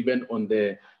been given on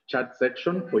the chat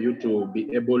section for you to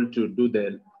be able to do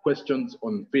the questions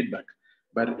on feedback.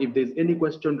 But if there's any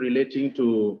question relating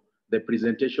to the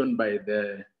presentation by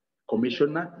the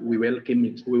commissioner, we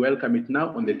welcome it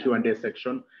now on the Q&A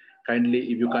section.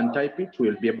 Kindly, if you can type it,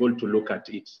 we'll be able to look at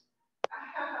it.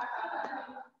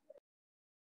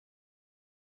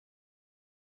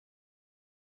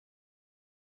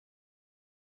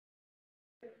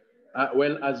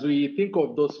 Well, as we think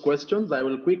of those questions, I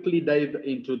will quickly dive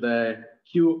into the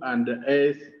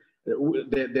Q&A,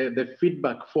 the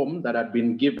feedback form that had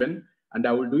been given, and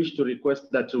I would wish to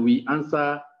request that we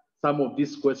answer some of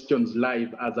these questions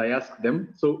live as I ask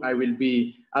them. So I will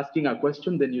be asking a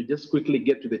question, then you just quickly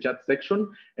get to the chat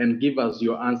section and give us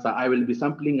your answer. I will be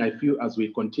sampling a few as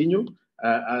we continue.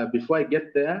 Before I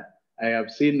get there, I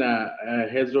have seen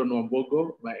Hezron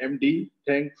Wambogo, my MD.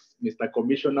 Thanks, Mr.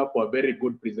 Commissioner, for a very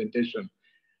good presentation.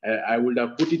 I would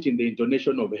have put it in the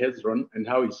intonation of Hezron and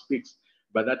how he speaks,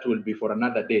 but that will be for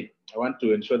another day. I want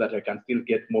to ensure that I can still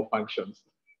get more functions.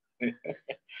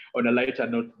 On a lighter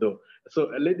note, though.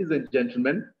 So, ladies and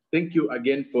gentlemen, thank you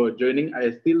again for joining.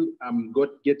 I still am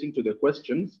getting to the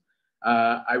questions.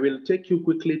 I will take you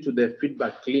quickly to the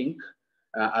feedback link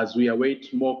as we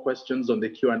await more questions on the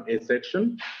Q&A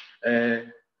section.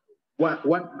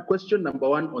 Question number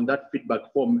one on that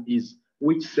feedback form is,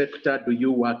 which sector do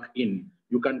you work in?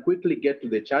 You can quickly get to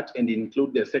the chat and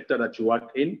include the sector that you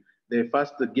work in. The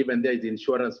first given there is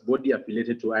insurance body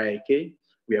affiliated to IIK.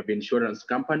 We have insurance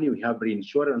company, we have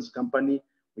reinsurance company,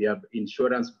 we have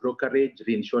insurance brokerage,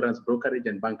 reinsurance brokerage,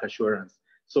 and bank assurance.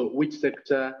 So which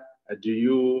sector do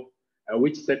you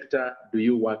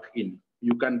work in?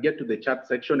 You can get to the chat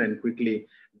section and quickly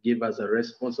give us a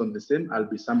response on the same. I'll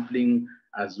be sampling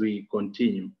as we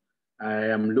continue. I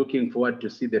am looking forward to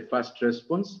see the first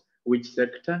response. Which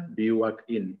sector do you work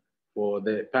in? For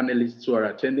the panelists who are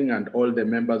attending and all the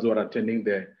members who are attending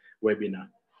the webinar.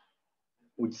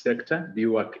 Which sector do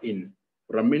you work in?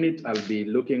 For a minute, I'll be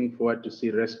looking forward to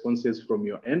see responses from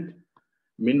your end.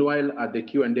 Meanwhile, at the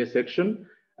Q&A section,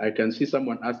 I can see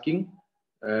someone asking,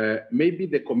 maybe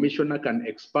the commissioner can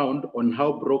expound on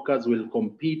how brokers will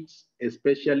compete,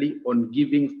 especially on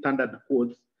giving standard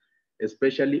quotes,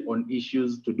 especially on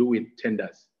issues to do with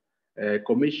tenders.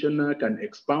 Commissioner can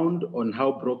expound on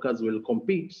how brokers will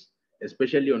compete,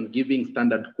 especially on giving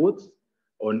standard quotes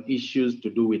on issues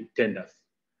to do with tenders.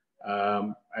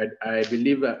 I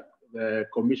believe the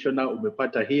commissioner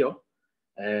umepata hiyo,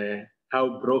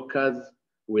 how brokers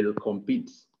will compete,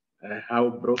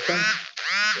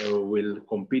 will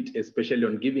compete, especially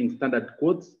on giving standard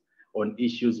quotes on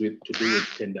issues to do with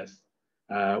tenders.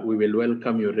 We will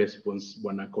welcome your response,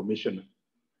 Bwana Commissioner.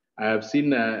 I have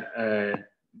seen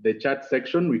the chat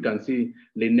section. We can see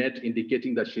Lynette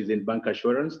indicating that she's in bank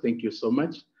assurance. Thank you so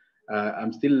much.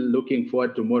 I'm still looking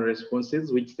forward to more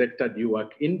responses. Which sector do you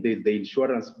work in? There's the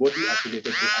insurance body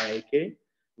affiliated to IIK.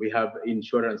 We have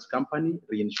insurance company,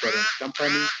 reinsurance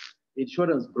company,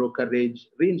 insurance brokerage,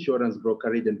 reinsurance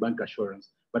brokerage, and bank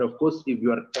assurance. But of course, if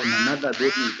you are on another body,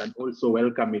 you can also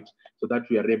welcome it so that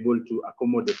we are able to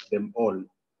accommodate them all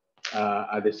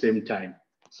at the same time.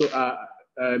 So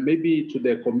maybe to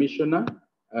the commissioner,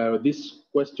 this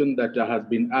question that has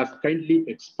been asked, kindly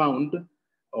expound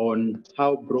on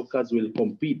how brokers will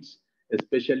compete,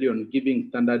 especially on giving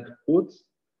standard quotes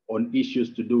on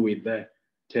issues to do with the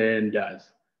tenders.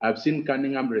 I've seen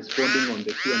Cunningham responding on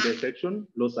the Q&A section,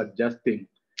 loss adjusting.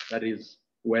 That is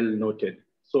well noted.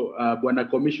 So, Bwana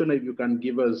Commissioner, if you can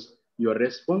give us your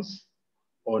response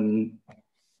on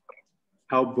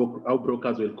how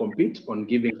brokers will compete on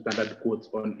giving standard quotes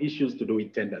on issues to do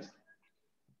with tenders.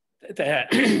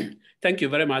 Thank you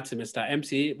very much, Mr.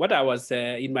 MC. What I was,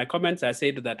 in my comments, I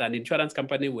said that an insurance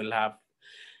company will have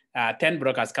 10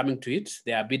 brokers coming to it.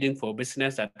 They are bidding for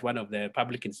business at one of the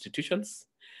public institutions.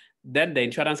 Then the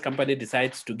insurance company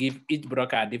decides to give each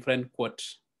broker a different quote.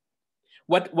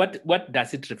 What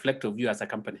does it reflect of you as a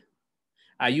company?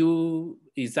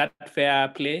 Is that fair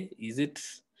play? Is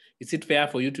it fair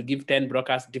for you to give 10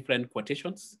 brokers different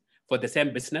quotations for the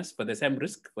same business, for the same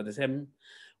risk, for the same,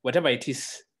 whatever it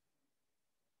is?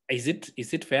 Is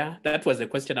it fair? That was the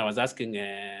question I was asking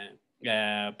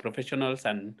professionals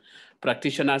and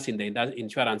practitioners in the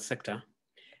insurance sector.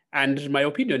 And my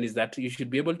opinion is that you should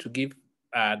be able to give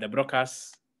the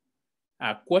brokers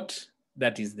a quote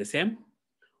that is the same,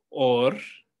 or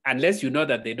unless you know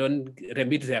that they don't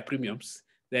remit their premiums,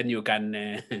 then you can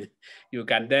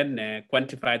then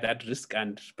quantify that risk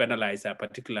and penalize a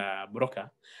particular broker.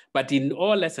 But in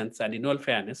all essence and in all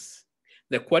fairness,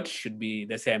 the quote should be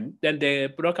the same. Then the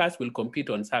brokers will compete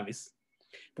on service,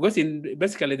 because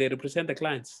basically they represent the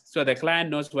clients. So the client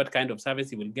knows what kind of service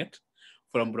he will get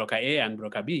from broker A and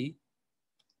broker B,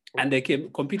 and they can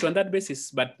compete on that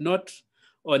basis, but not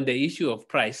on the issue of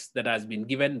price that has been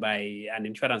given by an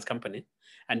insurance company.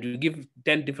 And you give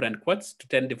 10 different quotes to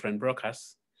 10 different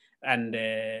brokers. And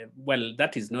well,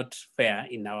 that is not fair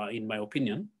in my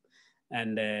opinion.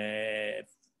 And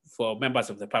for members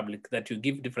of the public, that you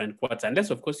give different quotes, unless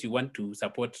of course you want to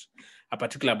support a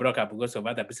particular broker because of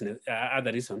other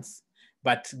reasons.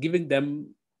 But giving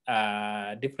them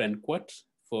different quotes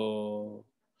for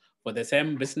the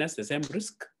same business, the same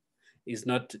risk, is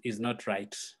not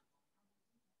right.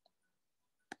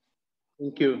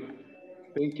 Thank you,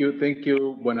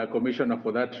 Bwana Commissioner,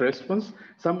 for that response.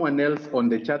 Someone else on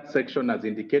the chat section has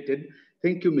indicated,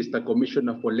 thank you, Mr.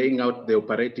 Commissioner, for laying out the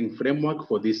operating framework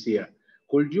for this year.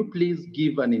 Could you please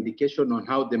give an indication on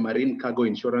how the marine cargo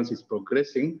insurance is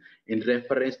progressing in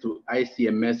reference to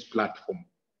ICMS platform?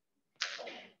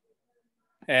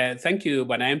 Thank you,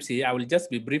 Bwana MC. I will just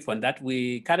be brief on that.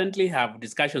 We currently have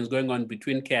discussions going on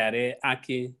between KRA,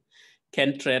 IIK,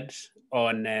 Kentrade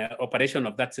on operation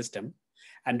of that system.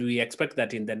 And we expect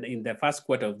that in the first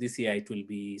quarter of this year, it will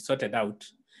be sorted out.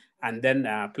 And then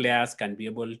players can be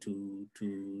able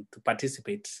to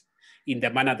participate in the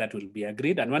manner that will be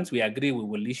agreed. And once we agree, we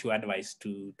will issue advice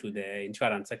to the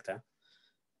insurance sector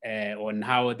on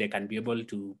how they can be able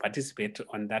to participate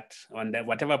on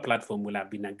whatever platform will have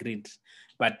been agreed.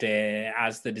 But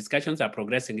as the discussions are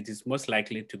progressing, it is most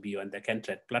likely to be on the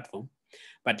Kentrade platform.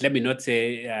 But let me not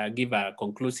say, give a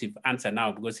conclusive answer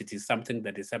now, because it is something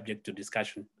that is subject to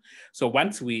discussion. So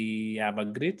once we have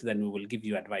agreed, then we will give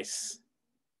you advice.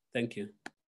 Thank you.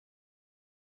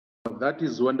 That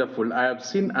is wonderful. I have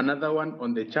seen another one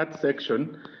on the chat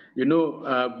section. You know,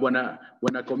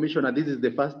 Bwana Commissioner, this is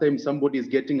the first time somebody is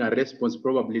getting a response,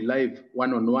 probably live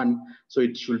one-on-one, so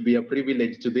it should be a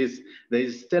privilege to this. There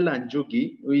is Stella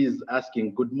Njugi, who is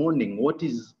asking, good morning, what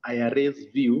is IRA's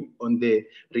view on the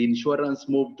reinsurance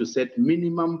move to set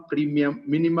minimum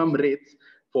rates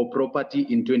for property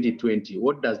in 2020?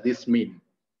 What does this mean?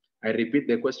 I repeat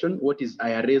the question, what is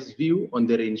IRA's view on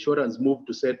the reinsurance move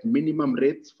to set minimum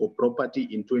rates for property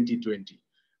in 2020?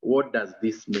 What does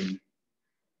this mean?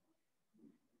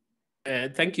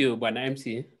 Thank you, Bwana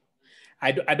MC.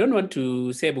 I don't want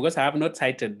to say, because I have not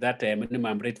cited that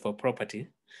minimum rate for property,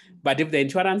 but if the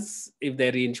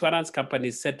reinsurance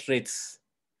companies set rates,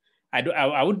 I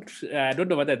don't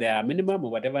know whether they are minimum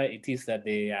or whatever it is that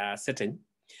they are setting,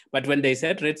 but when they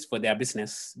set rates for their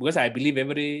business, because I believe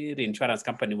every reinsurance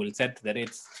company will set the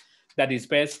rates that is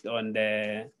based on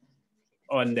the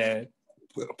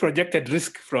projected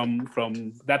risk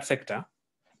from that sector.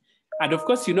 And of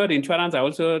course, you know, the insurance are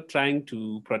also trying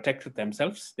to protect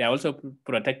themselves. They're also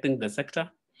protecting the sector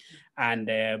and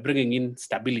bringing in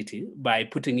stability by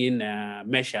putting in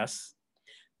measures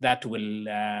that will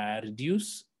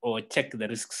reduce or check the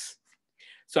risks.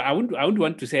 So I wouldn't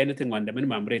want to say anything on the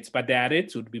minimum rates, but their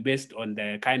rates would be based on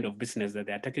the kind of business that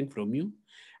they are taking from you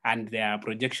and their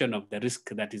projection of the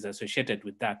risk that is associated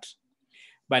with that.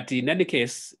 But in any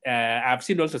case, I've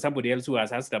seen also somebody else who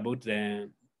has asked about the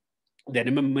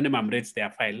minimum rates they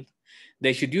are filed.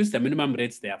 They should use the minimum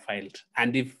rates they are filed.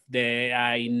 And if they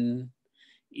are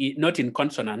not in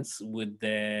consonance with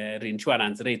the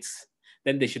reinsurance rates,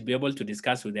 then they should be able to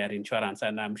discuss with their insurance.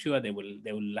 And I'm sure they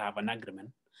will have an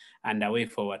agreement and a way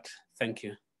forward. Thank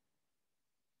you.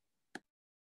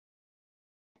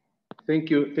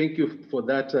 Thank you for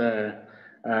that,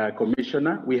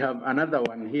 Commissioner. We have another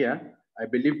one here. I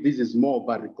believe this is more of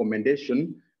a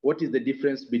recommendation What is the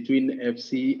difference between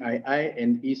FCII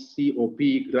and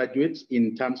ECOP graduates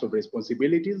in terms of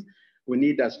responsibilities? We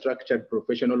need a structured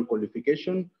professional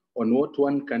qualification on what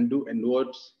one can do and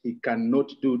what he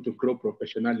cannot do to grow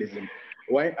professionalism.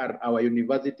 Why are our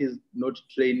universities not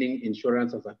training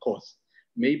insurance as a course?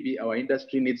 Maybe our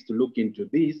industry needs to look into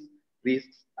this.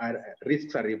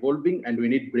 Risks are evolving and we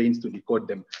need brains to decode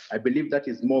them. I believe that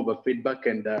is more of a feedback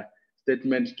and a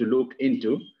statement to look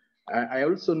into. I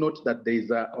also note that there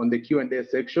is on the Q&A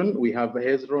section, we have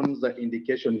Hezron's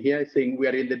indication here saying we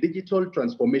are in the digital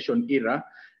transformation era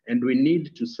and we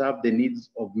need to serve the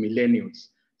needs of millennials,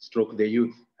 stroke the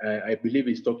youth. I believe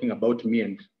he's talking about me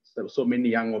and so many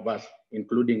young of us,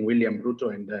 including William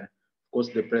Ruto and of course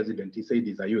the president. He said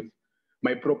he's a youth.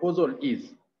 My proposal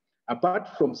is,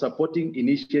 apart from supporting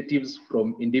initiatives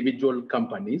from individual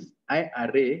companies,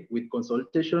 IRA with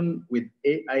consultation with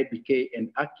IIK and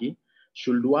IIK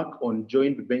should work on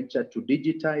joint venture to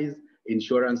digitize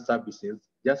insurance services,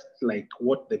 just like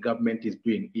what the government is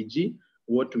doing, e.g.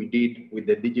 what we did with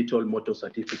the digital motor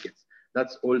certificates.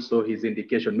 That's also his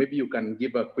indication. Maybe you can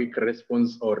give a quick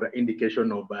response or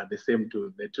indication of the same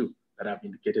to the two that have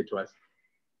indicated to us.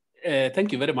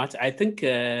 Thank you very much. I think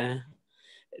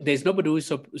there's nobody who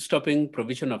is stopping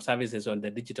provision of services on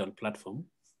the digital platform.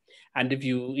 And if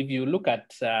you look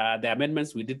at the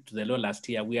amendments we did to the law last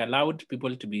year, we allowed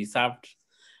people to be served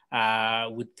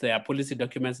with their policy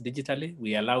documents digitally.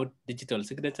 We allowed digital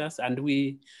signatures, and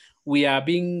we are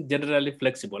being generally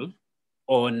flexible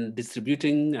on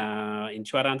distributing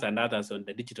insurance and others on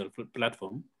the digital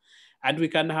platform. And we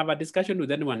can have a discussion with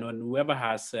anyone on whoever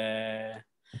has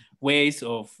ways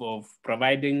of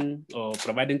providing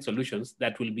solutions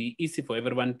that will be easy for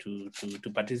everyone to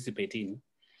participate in.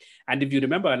 And if you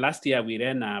remember last year, we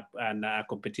ran a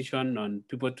competition on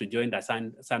people to join the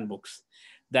sandbox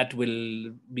that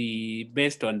will be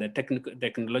based on the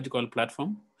technological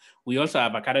platform. We also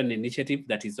have a current initiative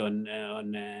that is going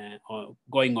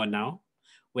on now,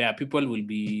 where people will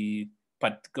be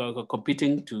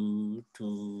competing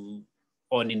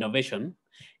on innovation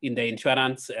in the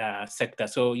insurance sector.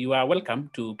 So you are welcome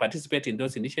to participate in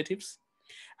those initiatives.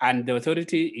 And the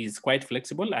authority is quite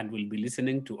flexible and will be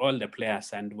listening to all the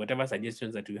players and whatever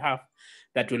suggestions that we have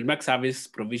that will make service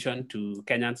provision to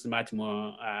Kenyans much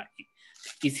more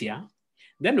easier.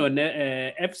 Then on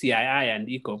FCII and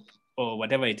ECOP, or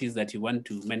whatever it is that you want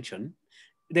to mention,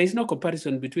 there is no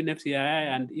comparison between FCII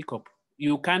and ECOP.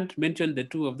 You can't mention the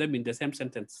two of them in the same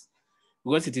sentence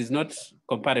because it is not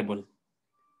comparable.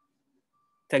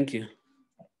 Thank you.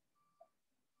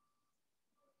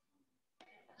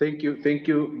 Thank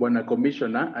you, Bwana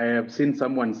Commissioner. I have seen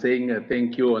someone saying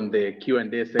thank you on the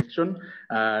Q&A section.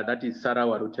 That is Sarah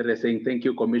Warutere saying thank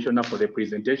you, Commissioner, for the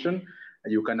presentation.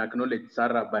 You can acknowledge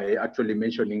Sarah by actually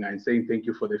mentioning and saying thank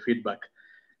you for the feedback.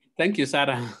 Thank you,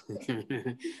 Sarah.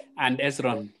 And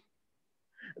Ezron.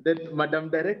 Then Madam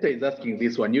Director is asking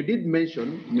this one. You did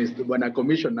mention, Mr. Bwana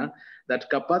Commissioner,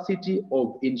 that capacity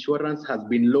of insurance has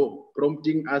been low,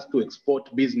 prompting us to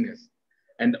export business.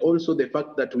 And also the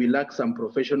fact that we lack some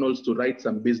professionals to write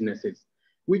some businesses.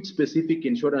 Which specific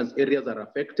insurance areas are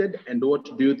affected and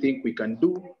what do you think we can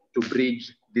do to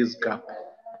bridge this gap?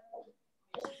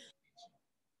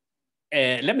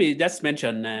 Let me just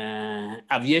mention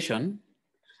aviation.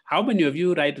 How many of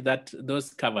you write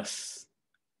those covers?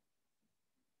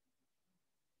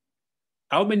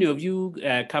 How many of you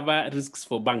cover risks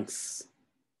for banks?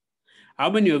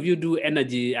 How many of you do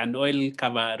energy and oil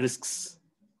cover risks?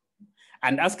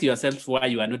 And ask yourself why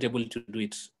you are not able to do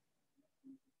it.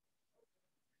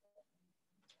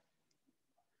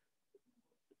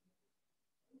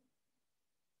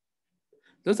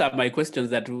 Those are my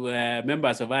questions that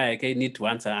members of IIK need to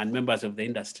answer and members of the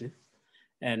industry,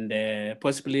 and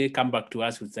possibly come back to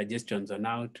us with suggestions on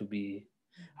how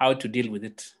to deal with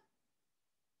it.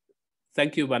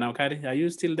 Thank you, Bwana Okari. Are you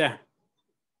still there?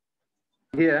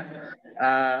 Here,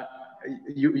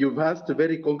 you've asked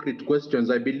very concrete questions.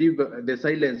 I believe the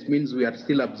silence means we are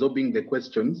still absorbing the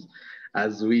questions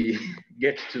as we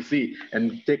get to see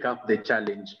and take up the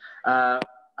challenge.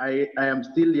 I am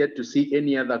still yet to see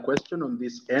any other question on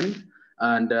this end.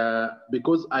 And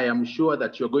because I am sure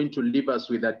that you're going to leave us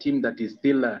with a team that is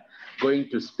still going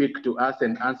to speak to us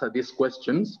and answer these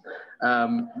questions,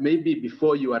 maybe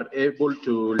before you are able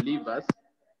to leave us,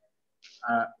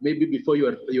 maybe before you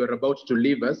are about to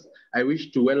leave us, I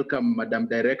wish to welcome Madam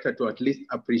Director to at least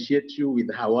appreciate you with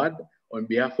her word on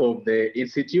behalf of the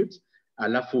Institute.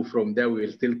 Alafu from there, we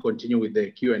will still continue with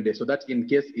the Q&A. So that in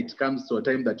case it comes to a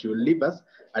time that you leave us,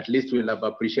 at least we'll have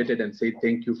appreciated and say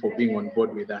thank you for being on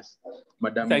board with us.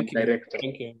 Madam Director.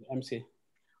 Thank you, MC.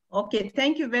 Okay,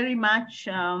 thank you very much.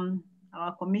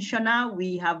 our commissioner.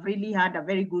 We have really had a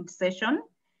very good session,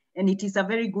 and it is a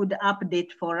very good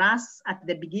update for us at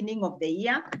the beginning of the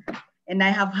year. And I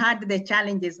have heard the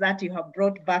challenges that you have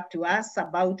brought back to us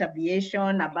about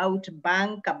aviation, about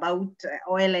bank, about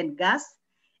oil and gas.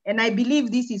 And I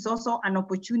believe this is also an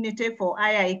opportunity for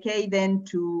IIK then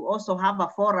to also have a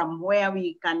forum where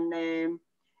we can,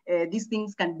 these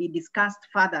things can be discussed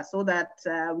further so that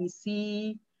we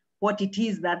see what it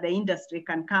is that the industry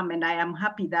can come. And I am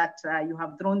happy that you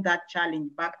have thrown that challenge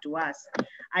back to us.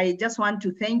 I just want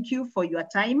to thank you for your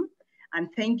time and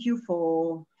thank you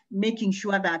for making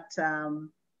sure that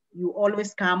you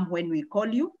always come when we call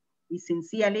you. We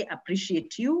sincerely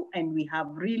appreciate you, and we have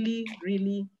really,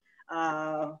 really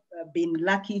been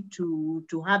lucky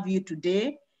to have you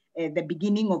today at the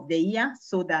beginning of the year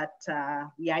so that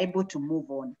we are able to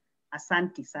move on.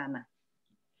 Asante sana.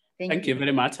 Thank you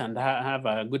very much, and have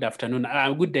a good afternoon.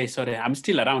 Good day, sorry. I'm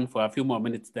still around for a few more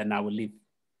minutes, then I will leave.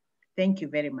 Thank you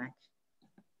very much.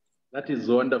 That is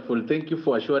wonderful. Thank you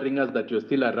for assuring us that you're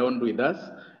still around with us.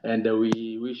 And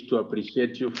we wish to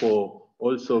appreciate you for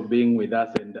also being with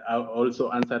us and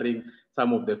also answering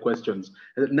some of the questions.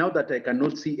 Now that I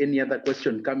cannot see any other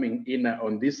question coming in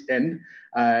on this end,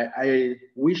 I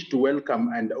wish to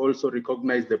welcome and also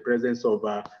recognize the presence of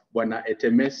Bwana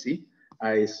Etemesi.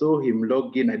 I saw him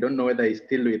log in. I don't know whether he's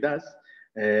still with us.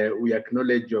 We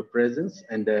acknowledge your presence,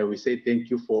 and we say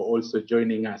thank you for also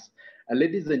joining us.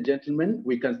 Ladies and gentlemen,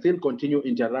 we can still continue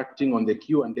interacting on the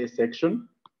Q&A section.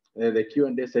 The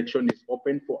Q&A section is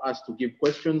open for us to give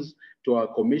questions to our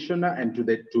commissioner and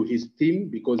to his team,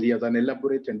 because he has an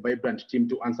elaborate and vibrant team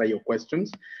to answer your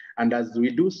questions. And as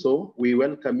we do so, we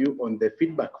welcome you on the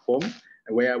feedback form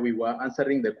where we were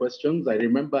answering the questions. I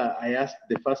remember I asked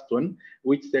the first one,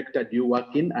 which sector do you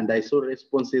work in? And I saw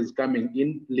responses coming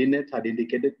in. Lynette had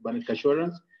indicated bank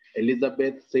assurance.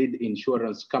 Elizabeth said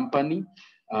insurance company.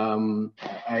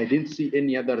 I didn't see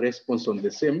any other response on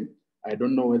the same. I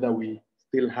don't know whether we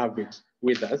still have it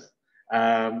with us.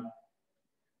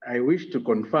 I wish to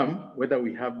confirm whether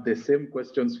we have the same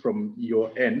questions from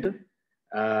your end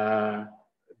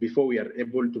before we are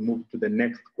able to move to the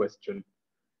next question.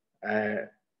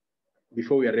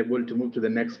 Before we are able to move to the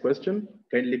next question,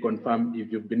 kindly confirm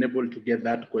if you've been able to get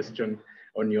that question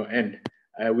on your end.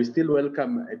 We still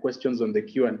welcome questions on the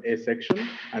Q&A section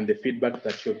and the feedback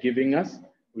that you're giving us.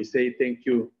 We say thank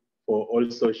you for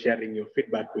also sharing your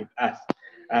feedback with us.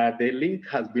 The link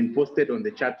has been posted on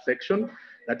the chat section.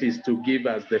 That is to give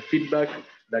us the feedback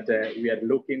that we are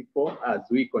looking for as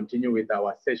we continue with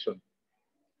our session.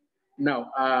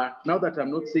 Now, now that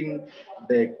I'm not seeing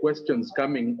the questions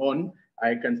coming on,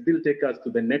 I can still take us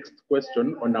to the next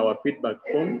question on our feedback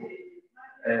form.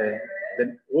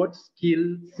 Then what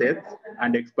skill sets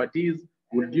and expertise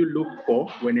would you look for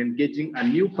when engaging a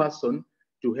new person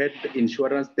to head the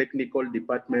insurance technical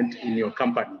department in your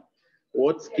company?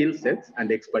 What skill sets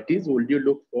and expertise would you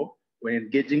look for when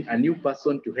engaging a new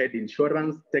person to head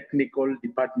insurance technical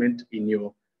department in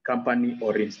your company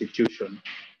or institution?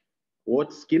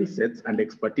 What skill sets and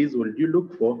expertise would you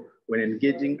look for when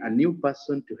engaging a new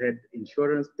person to head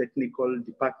insurance technical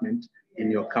department in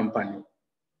your company?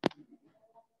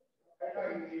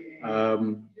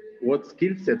 What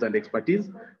skill sets and expertise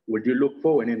would you look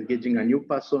for when engaging a new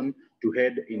person to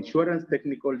head insurance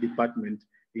technical department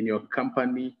in your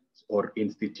company or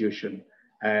institution?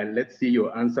 Let's see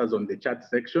your answers on the chat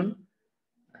section.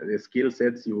 The skill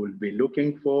sets you will be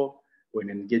looking for when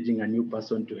engaging a new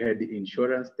person to head the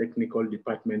insurance technical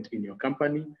department in your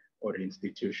company or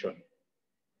institution.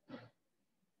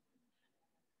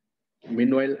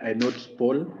 Meanwhile, I note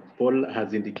Paul. Paul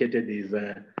has indicated is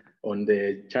on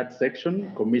the chat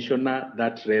section, Commissioner,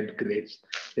 that read great.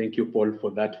 Thank you, Paul,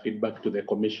 for that feedback to the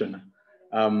Commissioner.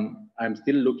 I'm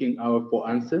still looking out for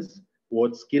answers.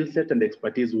 What skill set and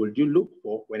expertise would you look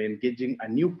for when engaging a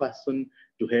new person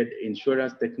to head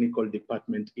insurance technical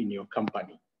department in your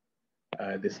company?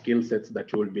 The skill sets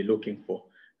that you will be looking for.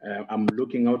 I'm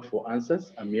looking out for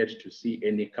answers. I'm yet to see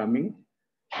any coming.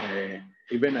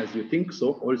 Even as you think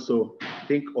so, also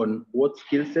think on what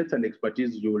skill sets and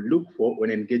expertise you will look for when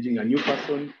engaging a new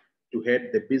person to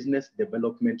head the business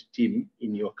development team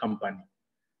in your company.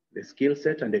 The skill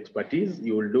set and expertise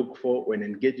you will look for when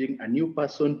engaging a new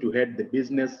person to head the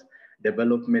business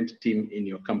development team in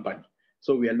your company.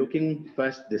 So we are looking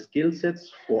first the skill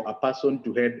sets for a person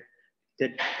to head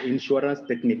insurance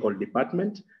technical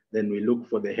department. Then we look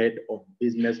for the head of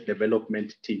business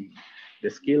development team, the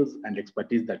skills and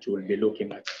expertise that you will be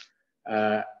looking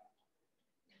at.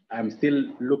 I'm still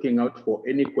looking out for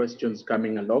any questions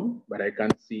coming along, but I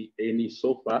can't see any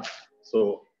so far.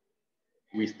 So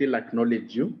we still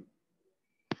acknowledge you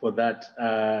for that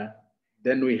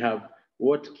Then we have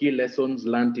what key lessons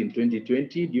learned in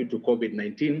 2020 due to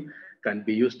COVID-19 can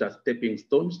be used as stepping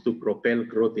stones to propel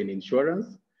growth in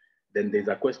insurance. Then there's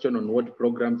a question on what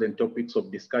programs and topics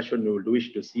of discussion you would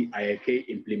wish to see IIK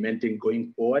implementing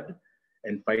going forward.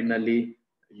 And finally,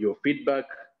 your feedback,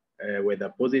 whether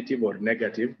positive or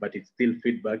negative, but it's still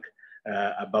feedback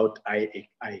about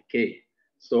IIK.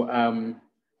 So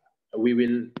we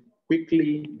will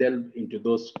quickly delve into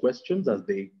those questions as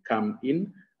they come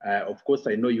in. Of course,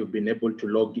 I know you've been able to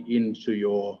log into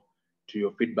your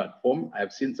feedback form.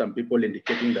 I've seen some people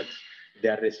indicating that they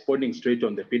are responding straight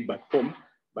on the feedback form,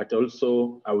 but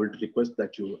also I would request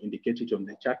that you indicate it on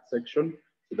the chat section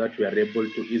so that we are able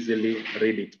to easily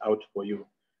read it out for you.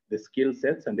 The skill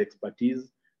sets and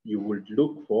expertise you would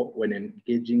look for when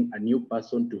engaging a new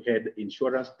person to head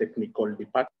insurance technical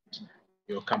department in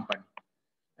your company.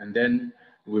 And then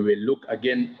we will look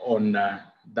again on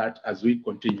that as we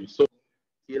continue. So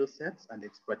skill sets and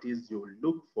expertise you will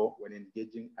look for when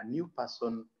engaging a new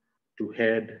person to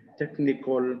head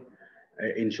technical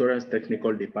insurance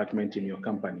technical department in your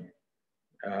company.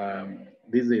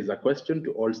 This is a question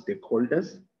to all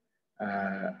stakeholders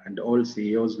and all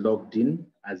CEOs logged in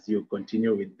as you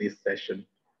continue with this session.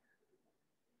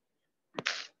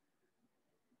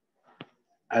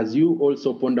 As you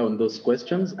also ponder on those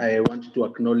questions, I want to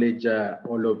acknowledge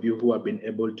all of you who have been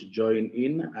able to join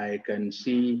in. I can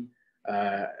see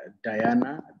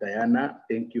Diana,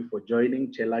 thank you for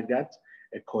joining. Chelagat,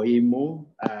 Koimu,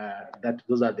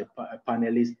 those are the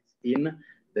panelists in.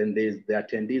 Then there's the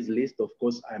attendees list. Of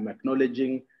course, I'm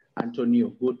acknowledging Anthony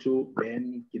Ogutu,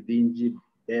 Ben Kidinji,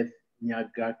 Beth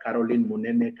Nyaga, Caroline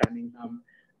Munene Cunningham,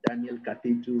 Daniel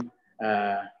Kathitu,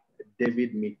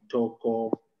 David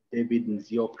Mitoko, David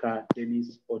Nzioka,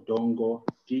 Dennis Odongo,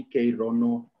 GK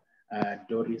Rono,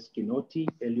 Doris Kinoti,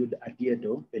 Eliud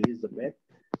Adiedo, Elizabeth,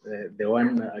 the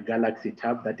one Galaxy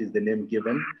tab, that is the name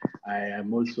given. I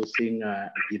am also seeing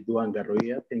Gidua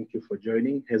Ngaroya, thank you for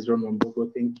joining. Hezron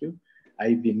Wambogo, thank you.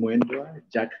 Ivy Mwendwa,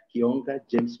 Jack Kionga,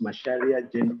 James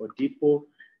Masharia, Jen Odipo,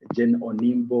 Jen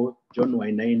Onimbo, John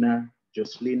Wainaina,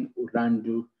 Jocelyn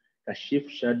Urandu, Kashif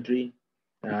Shadri,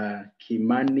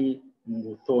 Kimani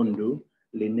Muthondu,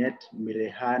 Lynette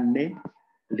Mirehane,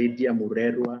 Lydia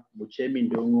Murerwa, Muchemi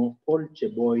Ndongo, Paul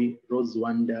Cheboy, Rose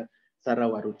Wanda, Sarah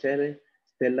Warutere,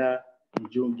 Stella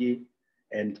Njungi,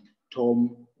 and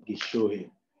Tom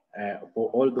Gishohe. For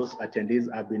all those attendees,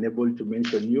 I've been able to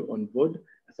mention you on board.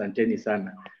 Asanteni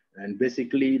sana. And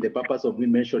basically, the purpose of me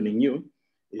mentioning you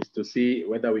is to see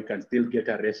whether we can still get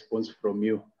a response from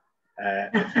you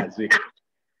as we.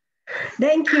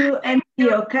 Thank you, MP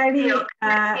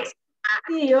Okari.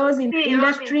 CEOs in the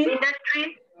industry.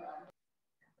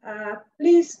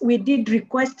 Please, we did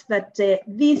request that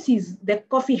this is the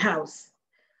coffee house.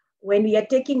 When we are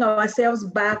taking ourselves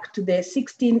back to the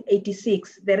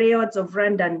 1686, the riots of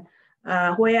Rwandan,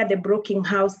 where the broking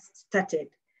house started.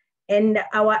 And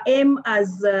our aim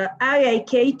as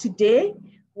IIK today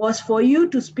was for you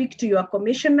to speak to your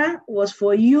commissioner, was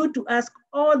for you to ask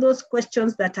all those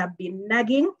questions that have been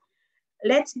nagging.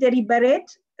 Let's deliberate,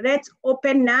 let's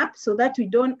open up so that we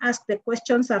don't ask the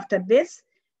questions after this.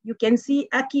 You can see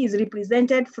Aki is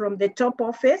represented from the top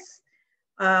office.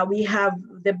 We have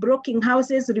the broking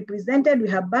houses represented, we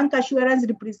have bank assurance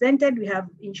represented, we have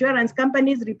insurance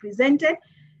companies represented.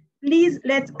 Please,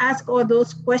 let's ask all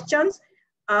those questions.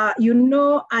 You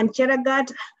know, Ann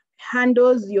Cheragat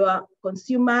handles your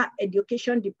consumer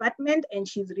education department, and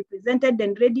she's represented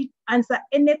and ready to answer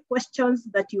any questions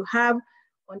that you have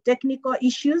on technical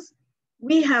issues.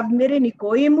 We have Mary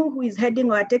Nikoimu, who is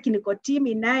heading our technical team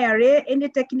in IRA. Any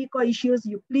technical issues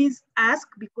you please ask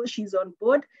because she's on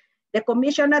board. The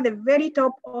commissioner, the very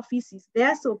top office is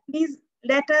there. So please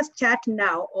let us chat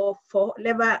now or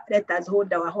forever let us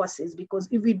hold our horses, because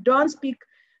if we don't speak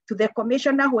to the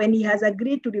commissioner when he has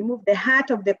agreed to remove the hat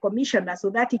of the commissioner so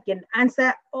that he can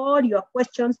answer all your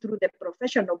questions through the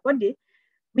professional body,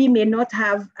 we may not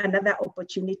have another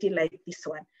opportunity like this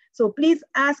one. So please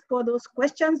ask all those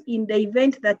questions in the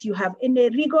event that you have any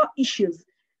legal issues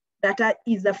that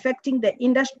is affecting the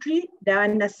industry.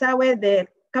 Diana Sawe, the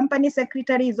company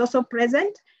secretary, is also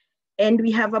present. And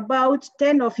we have about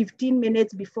 10 or 15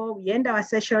 minutes before we end our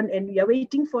session, and we are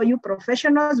waiting for you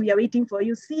professionals, we are waiting for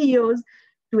you CEOs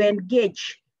to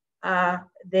engage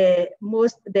the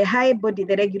high body,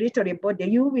 the regulatory body.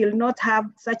 You will not have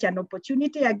such an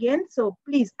opportunity again. So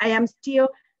please, I am still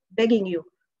begging you,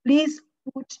 please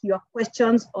put your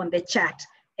questions on the chat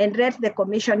and let the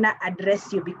commissioner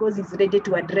address you, because he's ready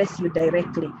to address you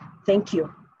directly. Thank you.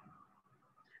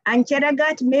 And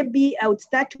Cheragat, maybe I would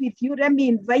start with you. Let me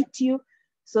invite you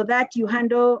so that you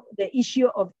handle the issue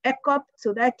of ECOP,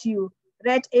 so that you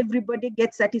let everybody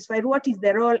get satisfied. What is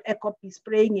the role ECOP is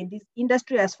playing in this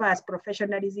industry as far as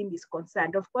professionalism is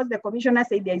concerned? Of course, the commissioner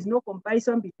said there is no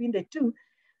comparison between the two,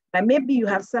 but maybe you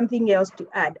have something else to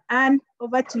add. Anne,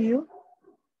 over to you.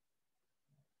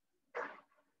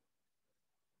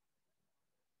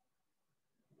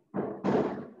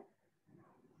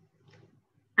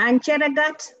 Anne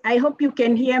Cheragat, I hope you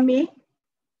can hear me.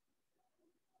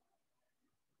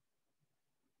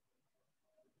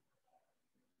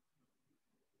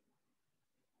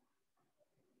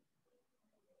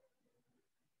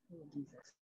 Oh,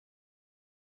 Jesus.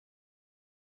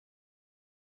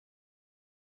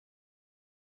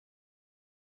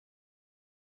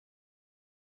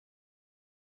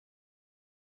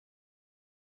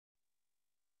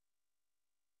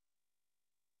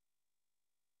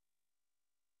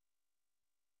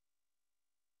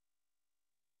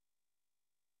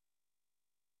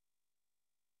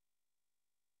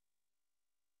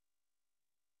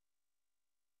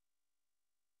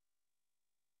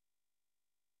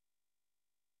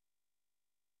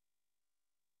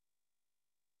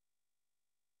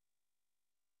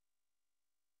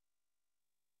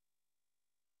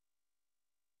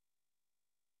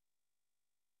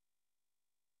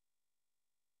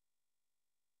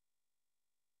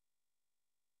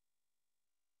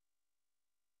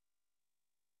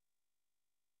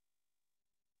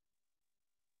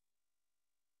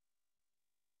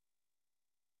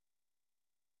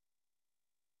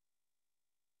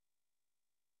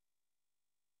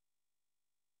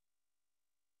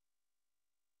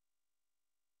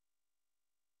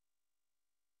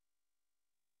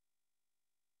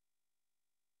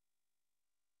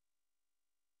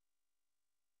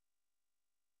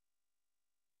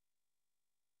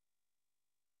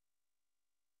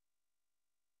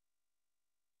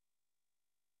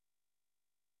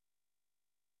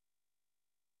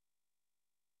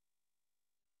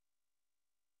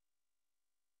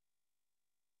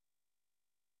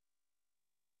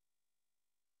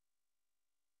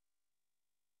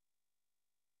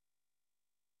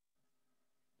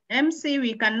 MC,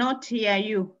 we cannot hear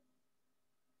you.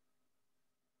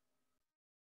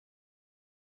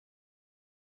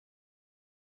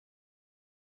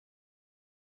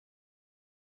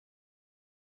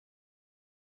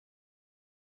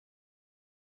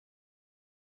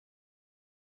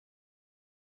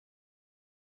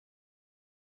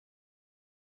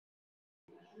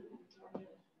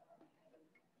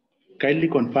 Kindly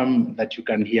confirm that you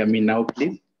can hear me now,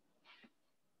 please.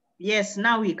 Yes,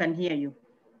 now we can hear you.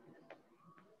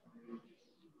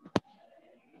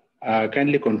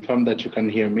 Kindly confirm that you can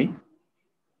hear me.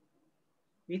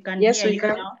 We can Yes, hear we you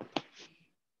can. now.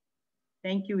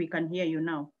 Thank you, we can hear you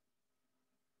now.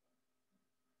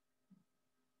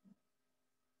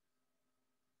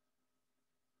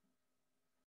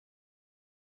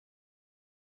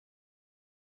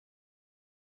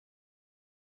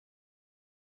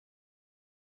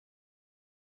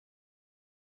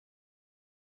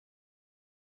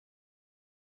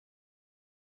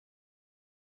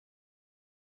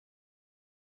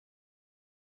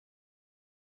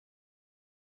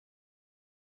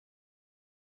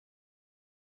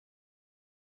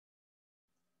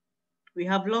 We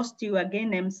have lost you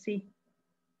again, MC.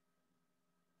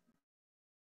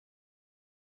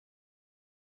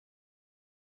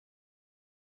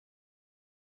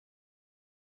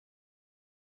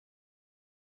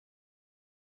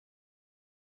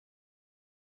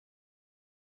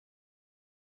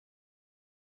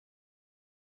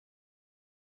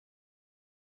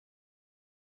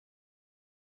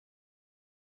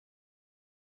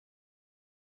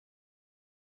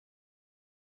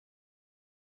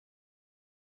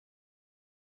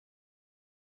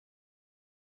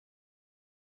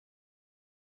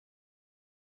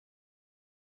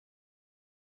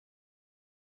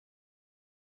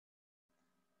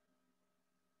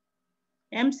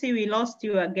 MC, we lost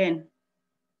you again.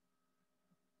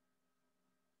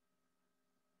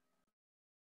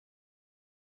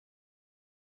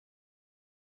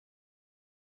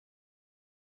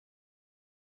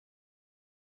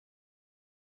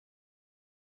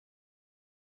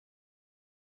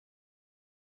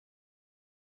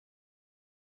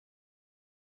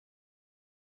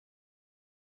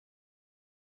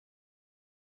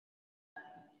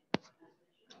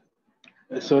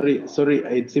 Sorry,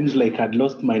 it seems like I'd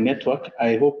lost my network.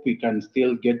 I hope we can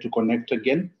still get to connect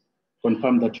again.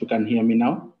 Confirm that you can hear me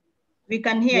now. We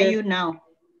can hear you now.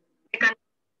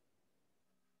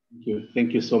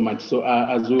 Thank you so much. So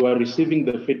as we were receiving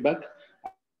the feedback,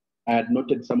 I had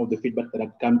noted some of the feedback that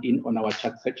had come in on our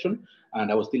chat section,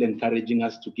 and I was still encouraging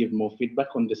us to give more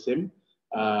feedback on the same.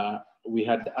 we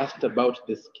had asked about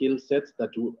the skill sets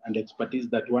and expertise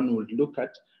that one would look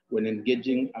at when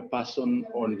engaging a person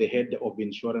on the head of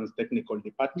insurance technical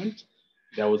department.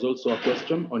 There was also a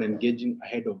question on engaging a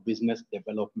head of business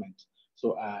development.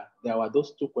 So there were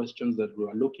those two questions that we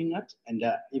were looking at. And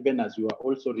even as we were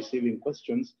also receiving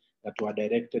questions that were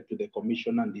directed to the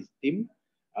commissioner and his team,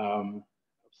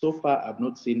 so far I've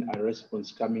not seen a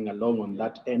response coming along on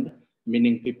that end,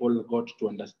 meaning people got to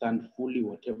understand fully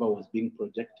whatever was being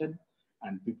projected,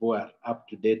 and people are up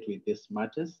to date with these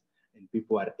matters, and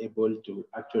people are able to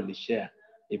actually share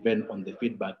even on the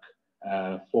feedback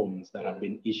forms that have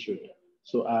been issued.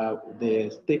 So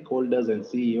the stakeholders and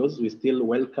CEOs, we still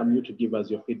welcome you to give us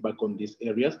your feedback on these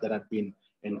areas that have been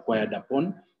inquired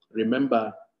upon.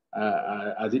 Remember,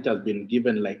 as it has been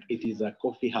given, like it is a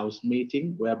coffee house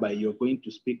meeting whereby you're going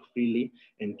to speak freely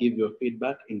and give your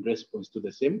feedback in response to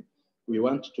the same. We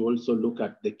want to also look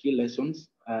at the key lessons.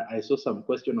 I saw some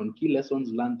question on key lessons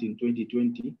learned in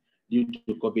 2020 due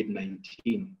to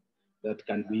COVID-19 that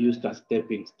can be used as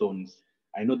stepping stones.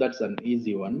 I know that's an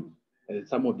easy one.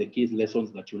 Some of the key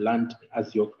lessons that you learned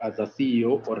as a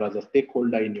CEO or as a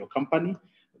stakeholder in your company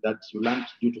that you learned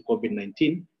due to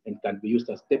COVID-19 and can be used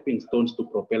as stepping stones to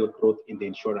propel growth in the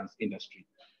insurance industry.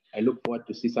 I look forward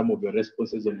to see some of your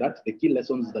responses on that. The key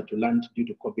lessons that you learned due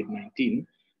to COVID-19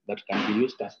 that can be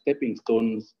used as stepping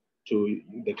stones to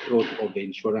the growth of the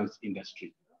insurance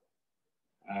industry.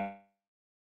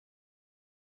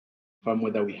 From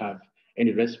whether we have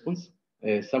any response.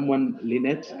 Someone,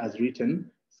 Lynette, has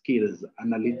written skills,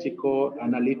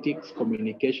 analytics,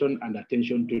 communication, and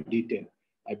attention to detail.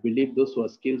 I believe those were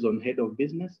skills on head of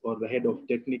business or the head of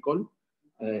technical,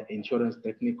 insurance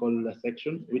technical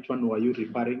section. Which one were you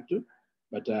referring to?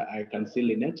 But I can see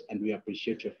Lynette, and we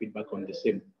appreciate your feedback on the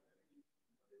same.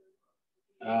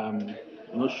 I'm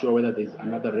not sure whether there's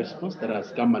another response that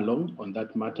has come along on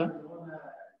that matter,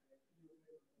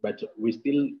 but we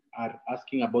still are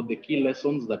asking about the key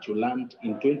lessons that you learned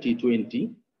in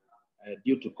 2020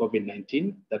 due to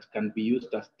COVID-19 that can be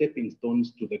used as stepping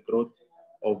stones to the growth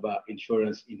of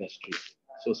insurance industry.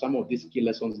 So some of these key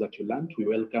lessons that you learned, we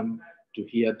welcome to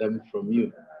hear them from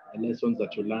you. The lessons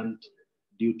that you learned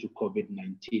due to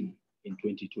COVID-19 in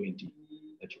 2020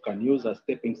 that you can use as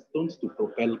stepping stones to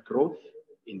propel growth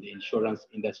in the insurance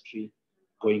industry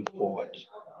going forward.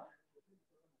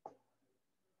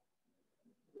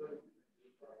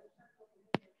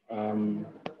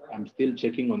 I'm still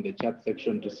checking on the chat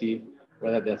section to see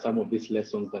whether there are some of these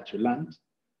lessons that you learned,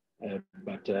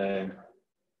 but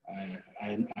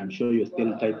I'm sure you're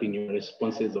still typing your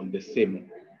responses on the same.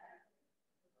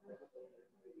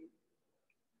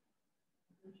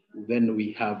 Then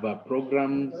we have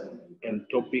programs and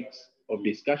topics of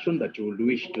discussion that you would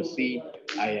wish to see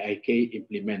IIK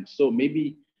implement. So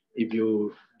maybe if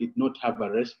you did not have a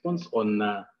response on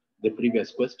the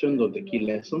previous questions or the key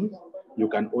lessons, you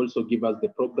can also give us the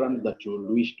programs that you would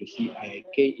wish to see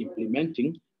IIK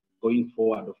implementing going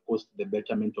forward, of course, the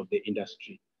betterment of the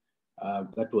industry.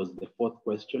 That was the fourth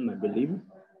question, I believe.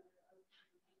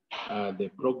 The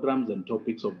programs and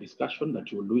topics of discussion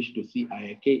that you would wish to see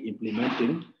IIK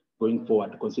implementing going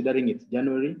forward. Considering it's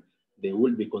January, they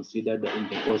will be considered in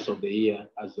the course of the year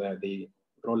as they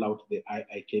roll out the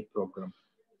IIK program.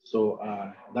 So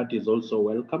that is also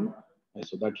welcome,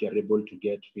 so that you are able to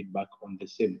get feedback on the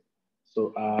same.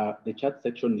 So the chat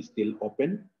section is still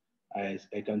open. I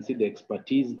can see the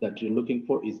expertise that you're looking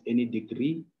for is any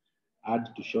degree, add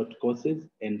to short courses,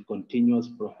 and continuous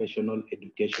professional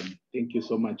education. Thank you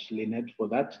so much, Lynette, for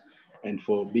that and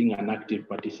for being an active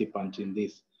participant in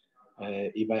this.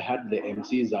 If I had the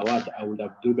MC's award, I would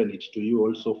have given it to you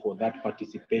also for that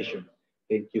participation.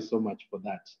 Thank you so much for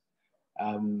that.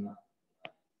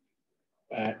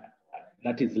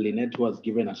 That is Lynette who has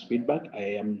given us feedback.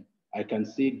 I can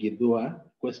see Gidua,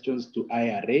 questions to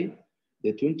IRA.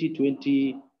 The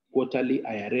 2020 quarterly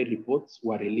IRA reports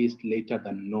were released later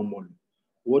than normal.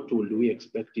 What would we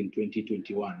expect in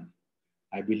 2021?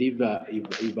 I believe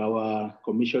if our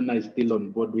commissioner is still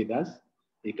on board with us,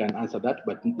 he can answer that.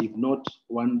 But if not,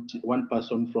 one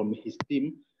person from his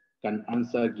team can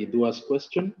answer Gidua's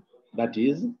question. That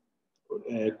is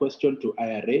a question to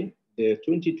IRA. The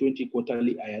 2020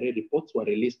 quarterly IRA reports were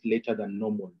released later than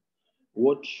normal.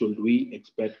 What should we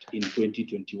expect in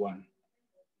 2021?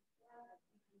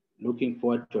 Looking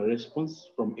forward to a response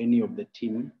from any of the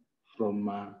team from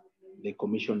the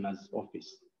commissioner's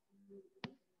office.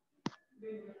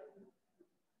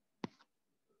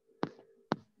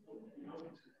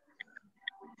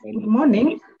 Good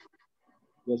morning.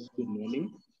 Yes, good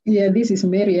morning. Yeah, this is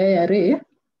Mary IRA.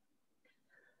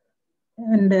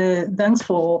 And thanks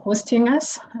for hosting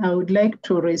us. I would like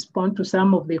to respond to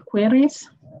some of the queries.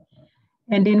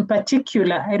 And in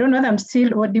particular, I don't know if I'm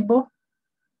still audible.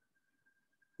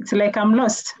 It's like I'm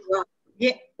lost.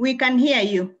 Yeah, we can hear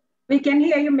you. We can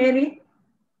hear you, Mary.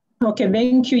 Okay,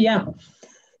 thank you.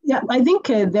 Yeah, I think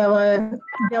there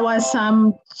were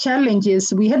some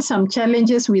challenges. We had some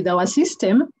challenges with our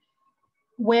system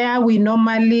where we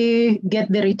normally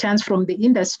get the returns from the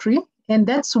industry. And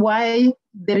that's why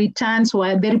the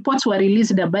reports were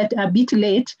released a bit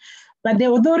late. But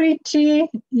the authority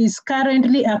is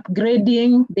currently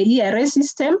upgrading the ERS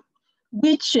system,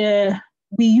 which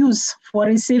we use for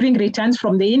receiving returns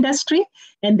from the industry.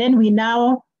 And then we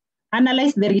now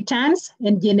analyze the returns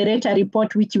and generate a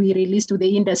report which we release to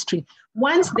the industry.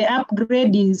 Once the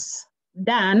upgrade is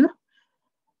done,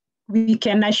 we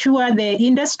can assure the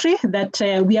industry that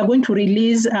we are going to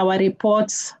release our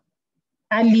reports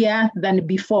earlier than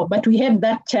before. But we had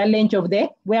that challenge of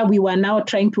where we were now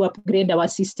trying to upgrade our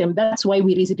system. That's why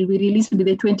we released the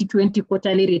 2020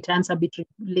 quarterly returns a bit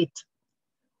late.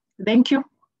 Thank you.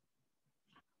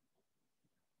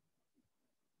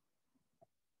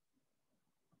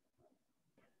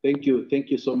 Thank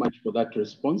you so much for that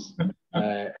response.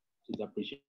 It's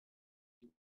appreciated.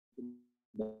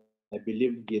 I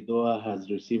believe Gedoa has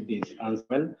received his answer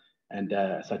well and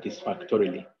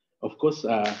satisfactorily. Of course,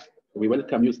 we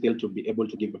welcome you still to be able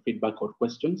to give feedback or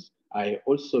questions. I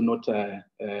also note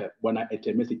Bwana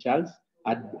Etemesi Charles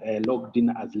had logged in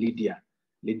as Lydia.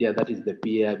 Lydia, that is the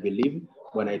PA, I believe.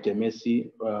 Bwana Etemesi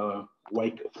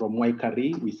from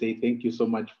Waikari, we say thank you so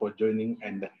much for joining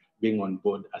and being on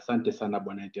board. Asante sana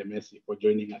Bwana Etemesi for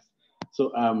joining us.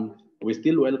 So we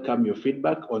still welcome your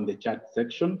feedback on the chat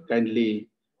section. Kindly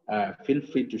feel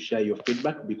free to share your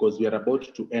feedback because we are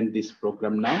about to end this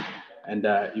program now. And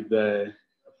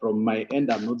from my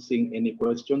end, I'm not seeing any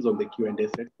questions on the Q&A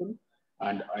section.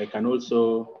 And I can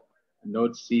also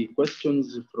not see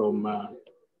questions from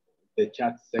the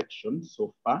chat section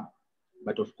so far.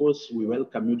 But of course, we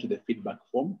welcome you to the feedback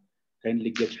form. Kindly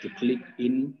get to click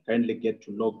in, kindly get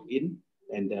to log in,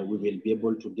 and we will be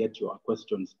able to get your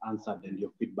questions answered and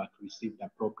your feedback received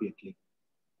appropriately.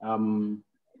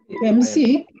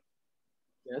 MC,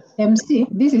 yes? MC,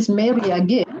 this is Mary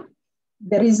again.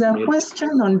 There is a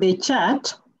question on the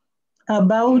chat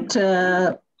about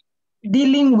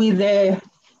dealing with the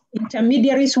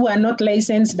intermediaries who are not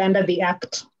licensed under the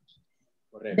Act.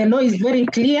 Correct. The law is very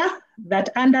clear that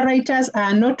underwriters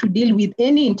are not to deal with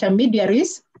any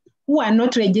intermediaries who are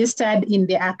not registered in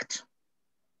the Act.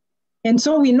 And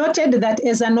so we noted that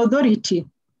as an authority,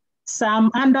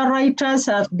 some underwriters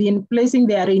have been placing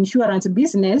their insurance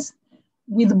business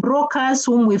with brokers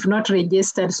whom we've not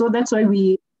registered. So that's why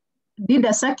we did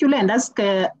a circular and asked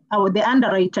the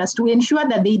underwriters to ensure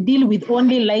that they deal with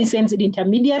only licensed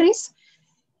intermediaries.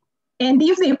 And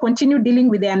if they continue dealing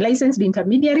with the unlicensed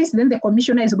intermediaries, then the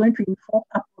commissioner is going to enforce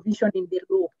a provision in the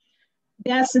law.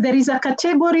 There is a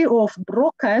category of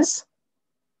brokers,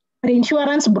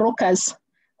 insurance brokers,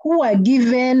 who are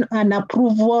given an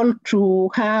approval to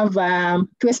have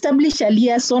to establish a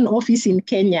liaison office in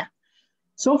Kenya.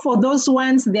 So for those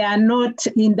ones, they are not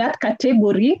in that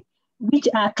category, which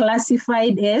are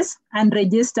classified as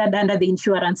unregistered under the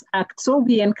Insurance Act. So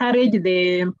we encourage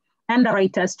the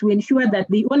underwriters to ensure that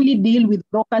they only deal with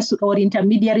brokers or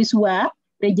intermediaries who are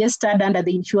registered under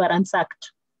the Insurance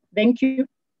Act. Thank you.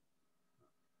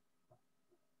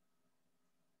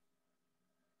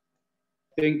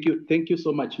 Thank you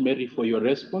so much, Mary, for your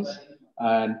response.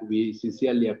 And we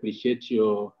sincerely appreciate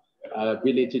your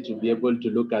ability to be able to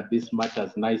look at these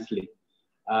matters nicely.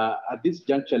 At this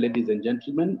juncture, ladies and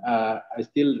gentlemen, I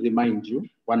still remind you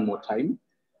one more time,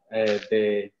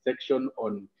 the section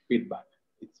on feedback.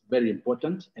 It's very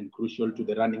important and crucial to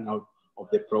the running out of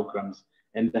the programs.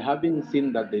 And having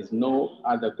seen that there's no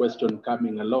other question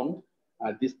coming along,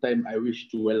 at this time, I wish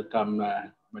to welcome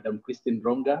Madam Christine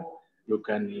Ronga. You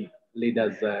can lead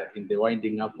us in the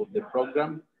winding up of the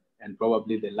program and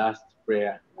probably the last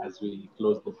prayer as we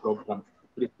close the program.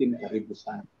 Christine, karibu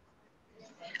sana.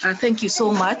 Thank you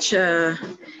so much,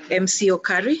 MC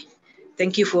Okari.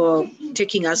 Thank you for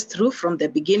taking us through from the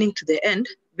beginning to the end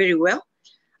very well.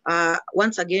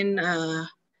 Once again,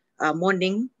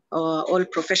 morning, all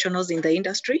professionals in the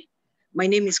industry. My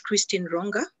name is Christine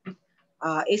Ronga,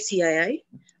 ACII.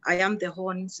 I am the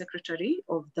Horn Secretary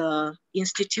of the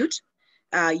Institute,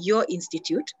 your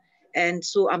institute. And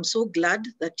so I'm so glad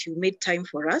that you made time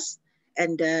for us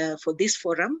and for this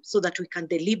forum so that we can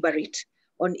deliberate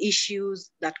on issues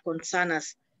that concern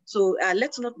us. So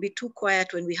let's not be too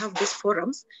quiet when we have these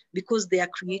forums because they are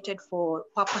created for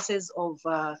purposes of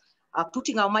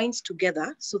putting our minds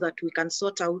together so that we can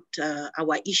sort out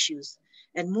our issues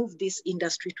and move this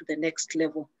industry to the next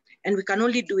level. And we can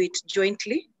only do it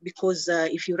jointly, because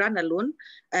if you run alone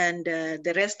and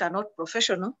the rest are not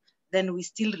professional, then we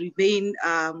still remain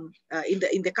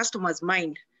in the customer's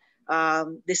mind.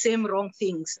 The same wrong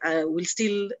things will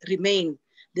still remain.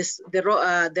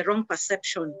 The wrong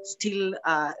perception still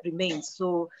remains.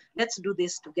 So let's do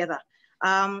this together.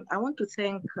 I want to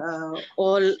thank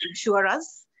all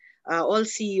insurers, all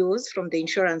CEOs from the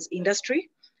insurance industry,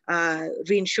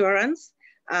 reinsurance,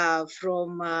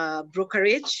 from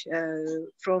brokerage,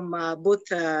 from both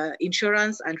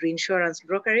insurance and reinsurance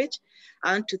brokerage.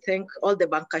 I want to thank all the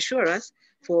bancassurers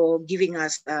for giving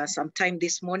us some time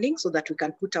this morning so that we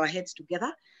can put our heads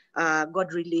together.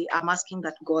 God, really, I'm asking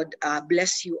that God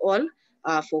bless you all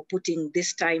for putting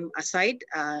this time aside.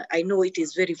 I know it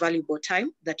is very valuable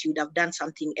time that you'd have done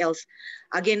something else.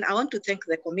 Again, I want to thank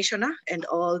the commissioner and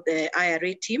all the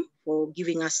IRA team for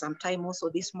giving us some time also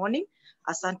this morning.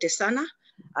 Asante sana.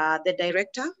 The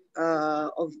director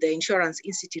of the Insurance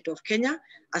Institute of Kenya.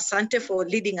 Asante for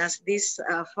leading us this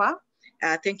far.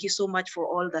 Thank you so much for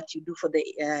all that you do for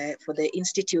the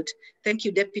Institute. Thank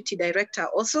you, Deputy Director,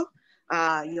 also.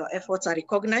 Your efforts are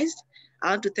recognized. I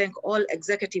want to thank all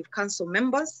Executive Council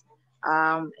members.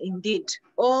 Indeed,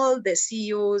 all the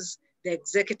CEOs, the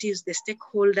executives, the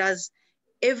stakeholders,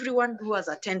 everyone who has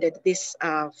attended this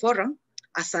forum,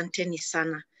 asanteni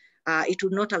sana. It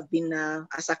would not have been a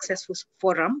successful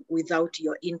forum without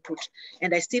your input.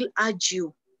 And I still urge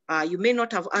you, you may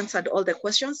not have answered all the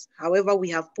questions. However, we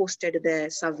have posted the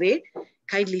survey.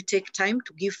 Kindly take time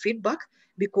to give feedback,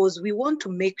 because we want to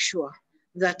make sure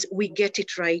that we get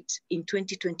it right in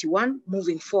 2021,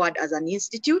 moving forward as an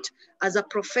institute, as a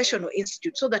professional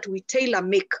institute, so that we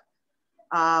tailor-make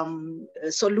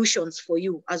solutions for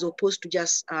you, as opposed to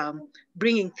just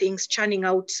bringing things, churning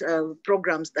out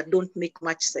programs that don't make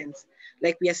much sense.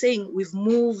 Like we are saying, we've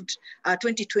moved,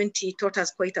 2020 taught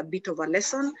us quite a bit of a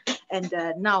lesson, and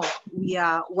now we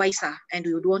are wiser and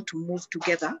we would want to move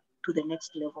together to the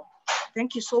next level.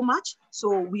 Thank you so much.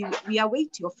 So we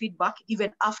await your feedback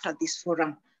even after this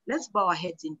forum. Let's bow our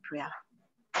heads in prayer.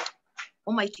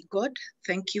 Almighty God,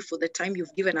 thank you for the time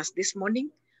you've given us this morning.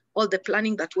 All the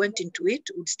planning that went into it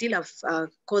would still have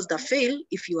caused a fail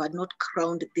if you had not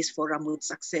crowned this forum with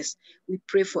success. We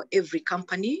pray for every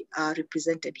company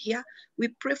represented here. We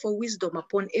pray for wisdom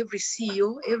upon every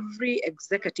CEO, every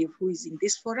executive who is in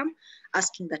this forum,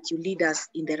 asking that you lead us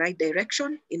in the right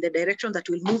direction, in the direction that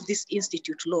will move this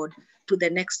institute, Lord, to the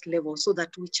next level, so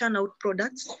that we churn out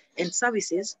products and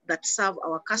services that serve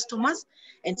our customers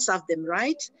and serve them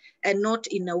right, and not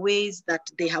in a ways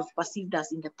that they have perceived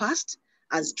us in the past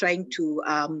as trying to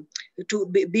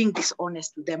being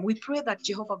dishonest to them. We pray that,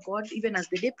 Jehovah God, even as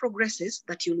the day progresses,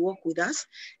 that you'll walk with us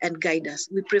and guide us.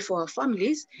 We pray for our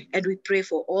families, and we pray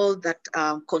for all that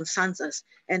concerns us.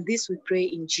 And this we pray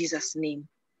in Jesus' name.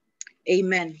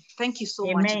 Amen. Thank you so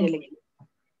much, Delegate.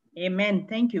 Amen.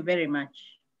 Thank you very much.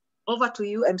 Over to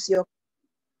you, MC.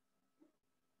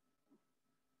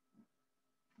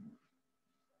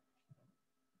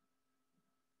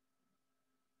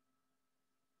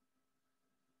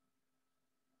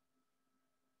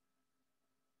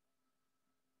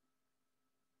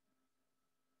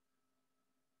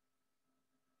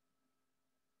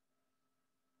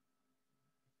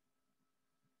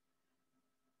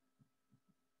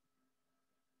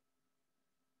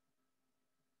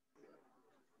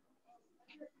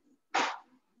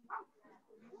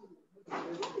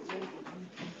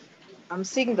 I'm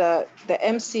seeing the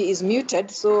MC is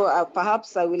muted, so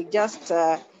perhaps I will just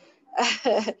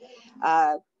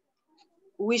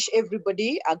wish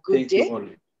everybody a good day.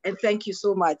 And thank you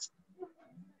so much.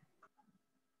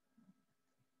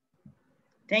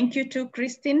 Thank you too,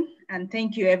 Christine, and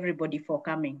thank you everybody for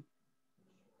coming.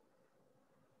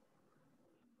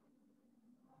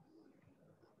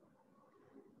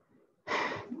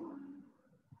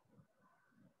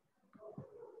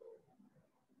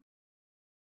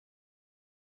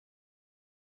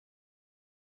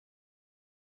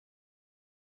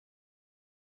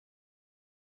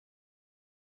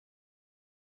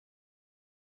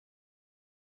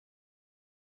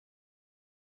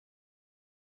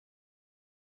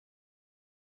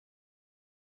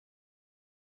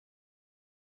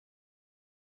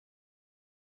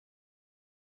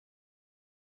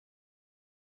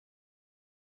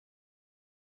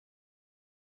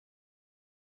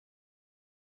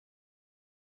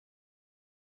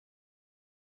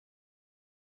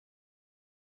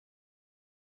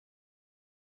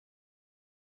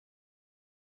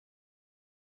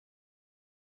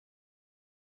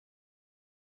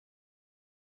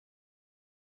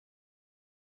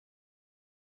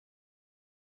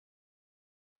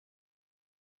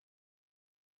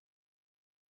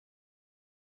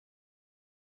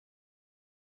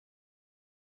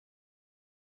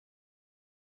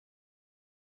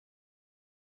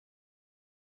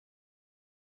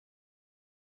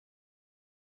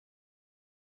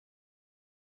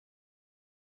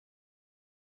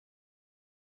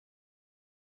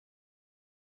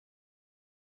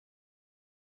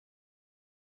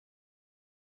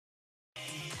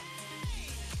 Hey.